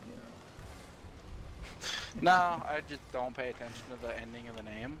 you know. No, I just don't pay attention to the ending of the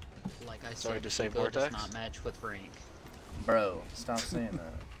name. Like I So I said, just say Chico does Vortex? not match with rank. Bro, stop saying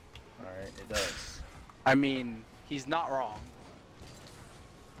that. Alright, it does. I mean, he's not wrong.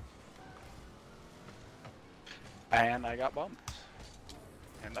 And I got bumped.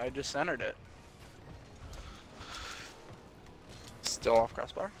 And I just centered it. Still off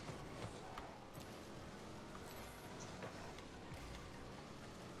crossbar.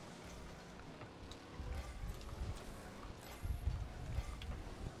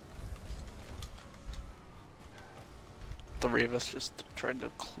 Three of us just tried to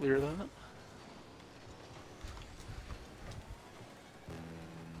clear that.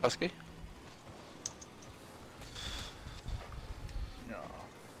 Husky? No.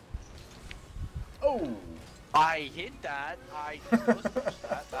 Oh! I hit that. I just pushed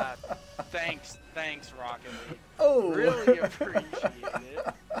that. Thanks, Rocket League. Oh! Really appreciate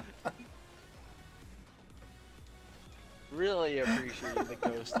it. Really appreciate the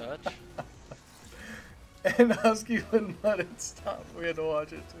ghost touch. And Husky wouldn't let it stop. We had to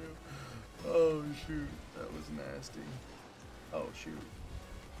watch it too. Oh shoot, that was nasty. Oh shoot.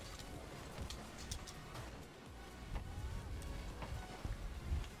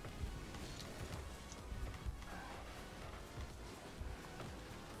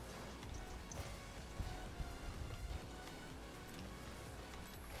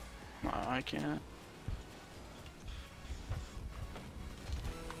 No, I can't.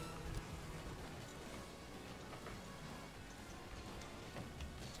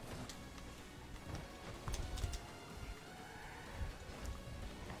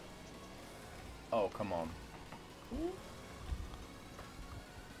 Oh, come on.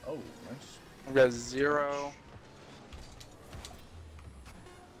 Oh, nice. I've got 0.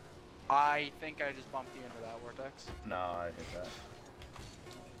 I think I just bumped you into that Vortex. No, I hit that.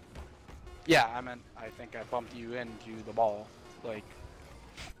 Yeah, I think I bumped you into the ball. Like,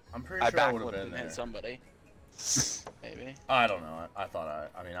 I'm pretty I sure I would have backflipped been and there. hit somebody. Maybe. I don't know. I thought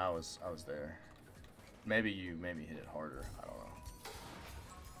I mean, I was there. Maybe you hit it harder. I don't know.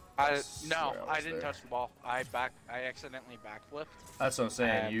 No, swear I was didn't there. touch the ball. I accidentally backflipped. That's what I'm saying.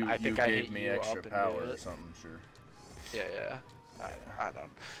 And You I think I gave hit me you extra up and power did or it. something, sure. Yeah. I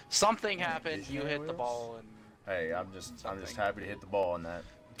don't. Something happened. You visionary hit the wheels? ball and. Hey, I'm just Something. happy to hit the ball in that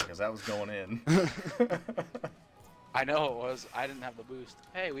because that was going in. I know it was. I didn't have the boost.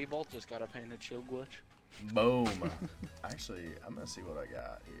 Hey, we both just got a painted shield glitch. Boom. Actually, I'm gonna see what I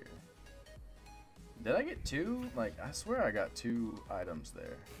got here. Did I get 2? Like, I swear I got 2 items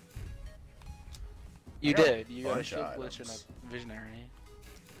there. You I got did. You got a bunch shield of glitch and items. a visionary.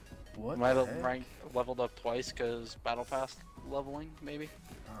 What Might the have heck? leveled up twice because battle pass leveling, maybe.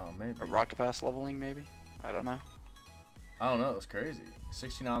 Oh, maybe. Or rocket pass leveling, maybe. I don't know. I don't know. It was crazy.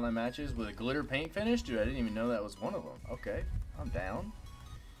 16 online matches with a glitter paint finish? Dude, I didn't even know that was one of them. Okay, I'm down.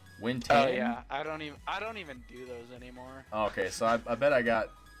 Win 10? Oh yeah, I don't even do those anymore. Okay, so I bet I got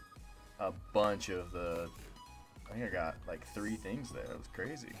a bunch of the... I think I got like 3 things there. It was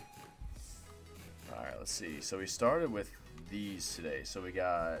crazy. Alright, let's see. So we started with these today. So we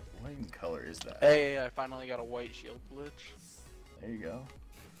got... What even color is that? Hey, I finally got a white shield glitch. There you go.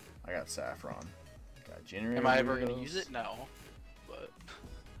 I got saffron. Got generator Am I ever gonna wheels. use it? No. But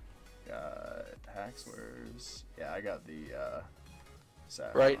Got Hackswares. Yeah, I got the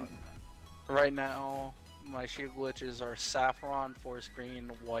saffron. right now, my shield glitches are saffron, forest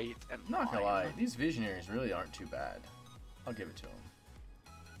green, white, and I'm not gonna lime. lie, these visionaries really aren't too bad. I'll give it to them.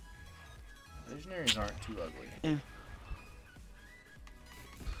 Visionaries aren't too ugly.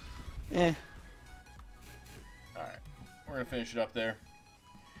 Eh. Alright, we're gonna finish it up there.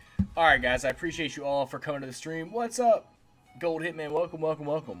 Alright guys, I appreciate you all for coming to the stream. What's up? Gold Hitman, welcome, welcome,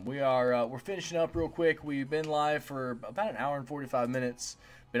 welcome. We're finishing up real quick. We've been live for about an hour and 45 minutes.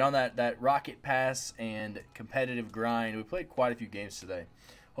 Been on that Rocket Pass and competitive grind. We played quite a few games today.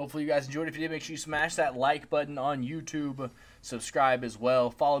 Hopefully you guys enjoyed. If you did, make sure you smash that like button on YouTube. Subscribe as well.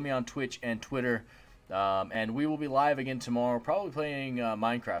 Follow me on Twitch and Twitter. And we will be live again tomorrow, probably playing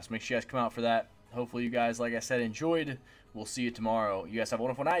Minecraft. So make sure you guys come out for that. Hopefully you guys, like I said, enjoyed. We'll see you tomorrow. You guys have a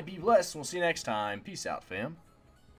wonderful night. Be blessed. We'll see you next time. Peace out, fam.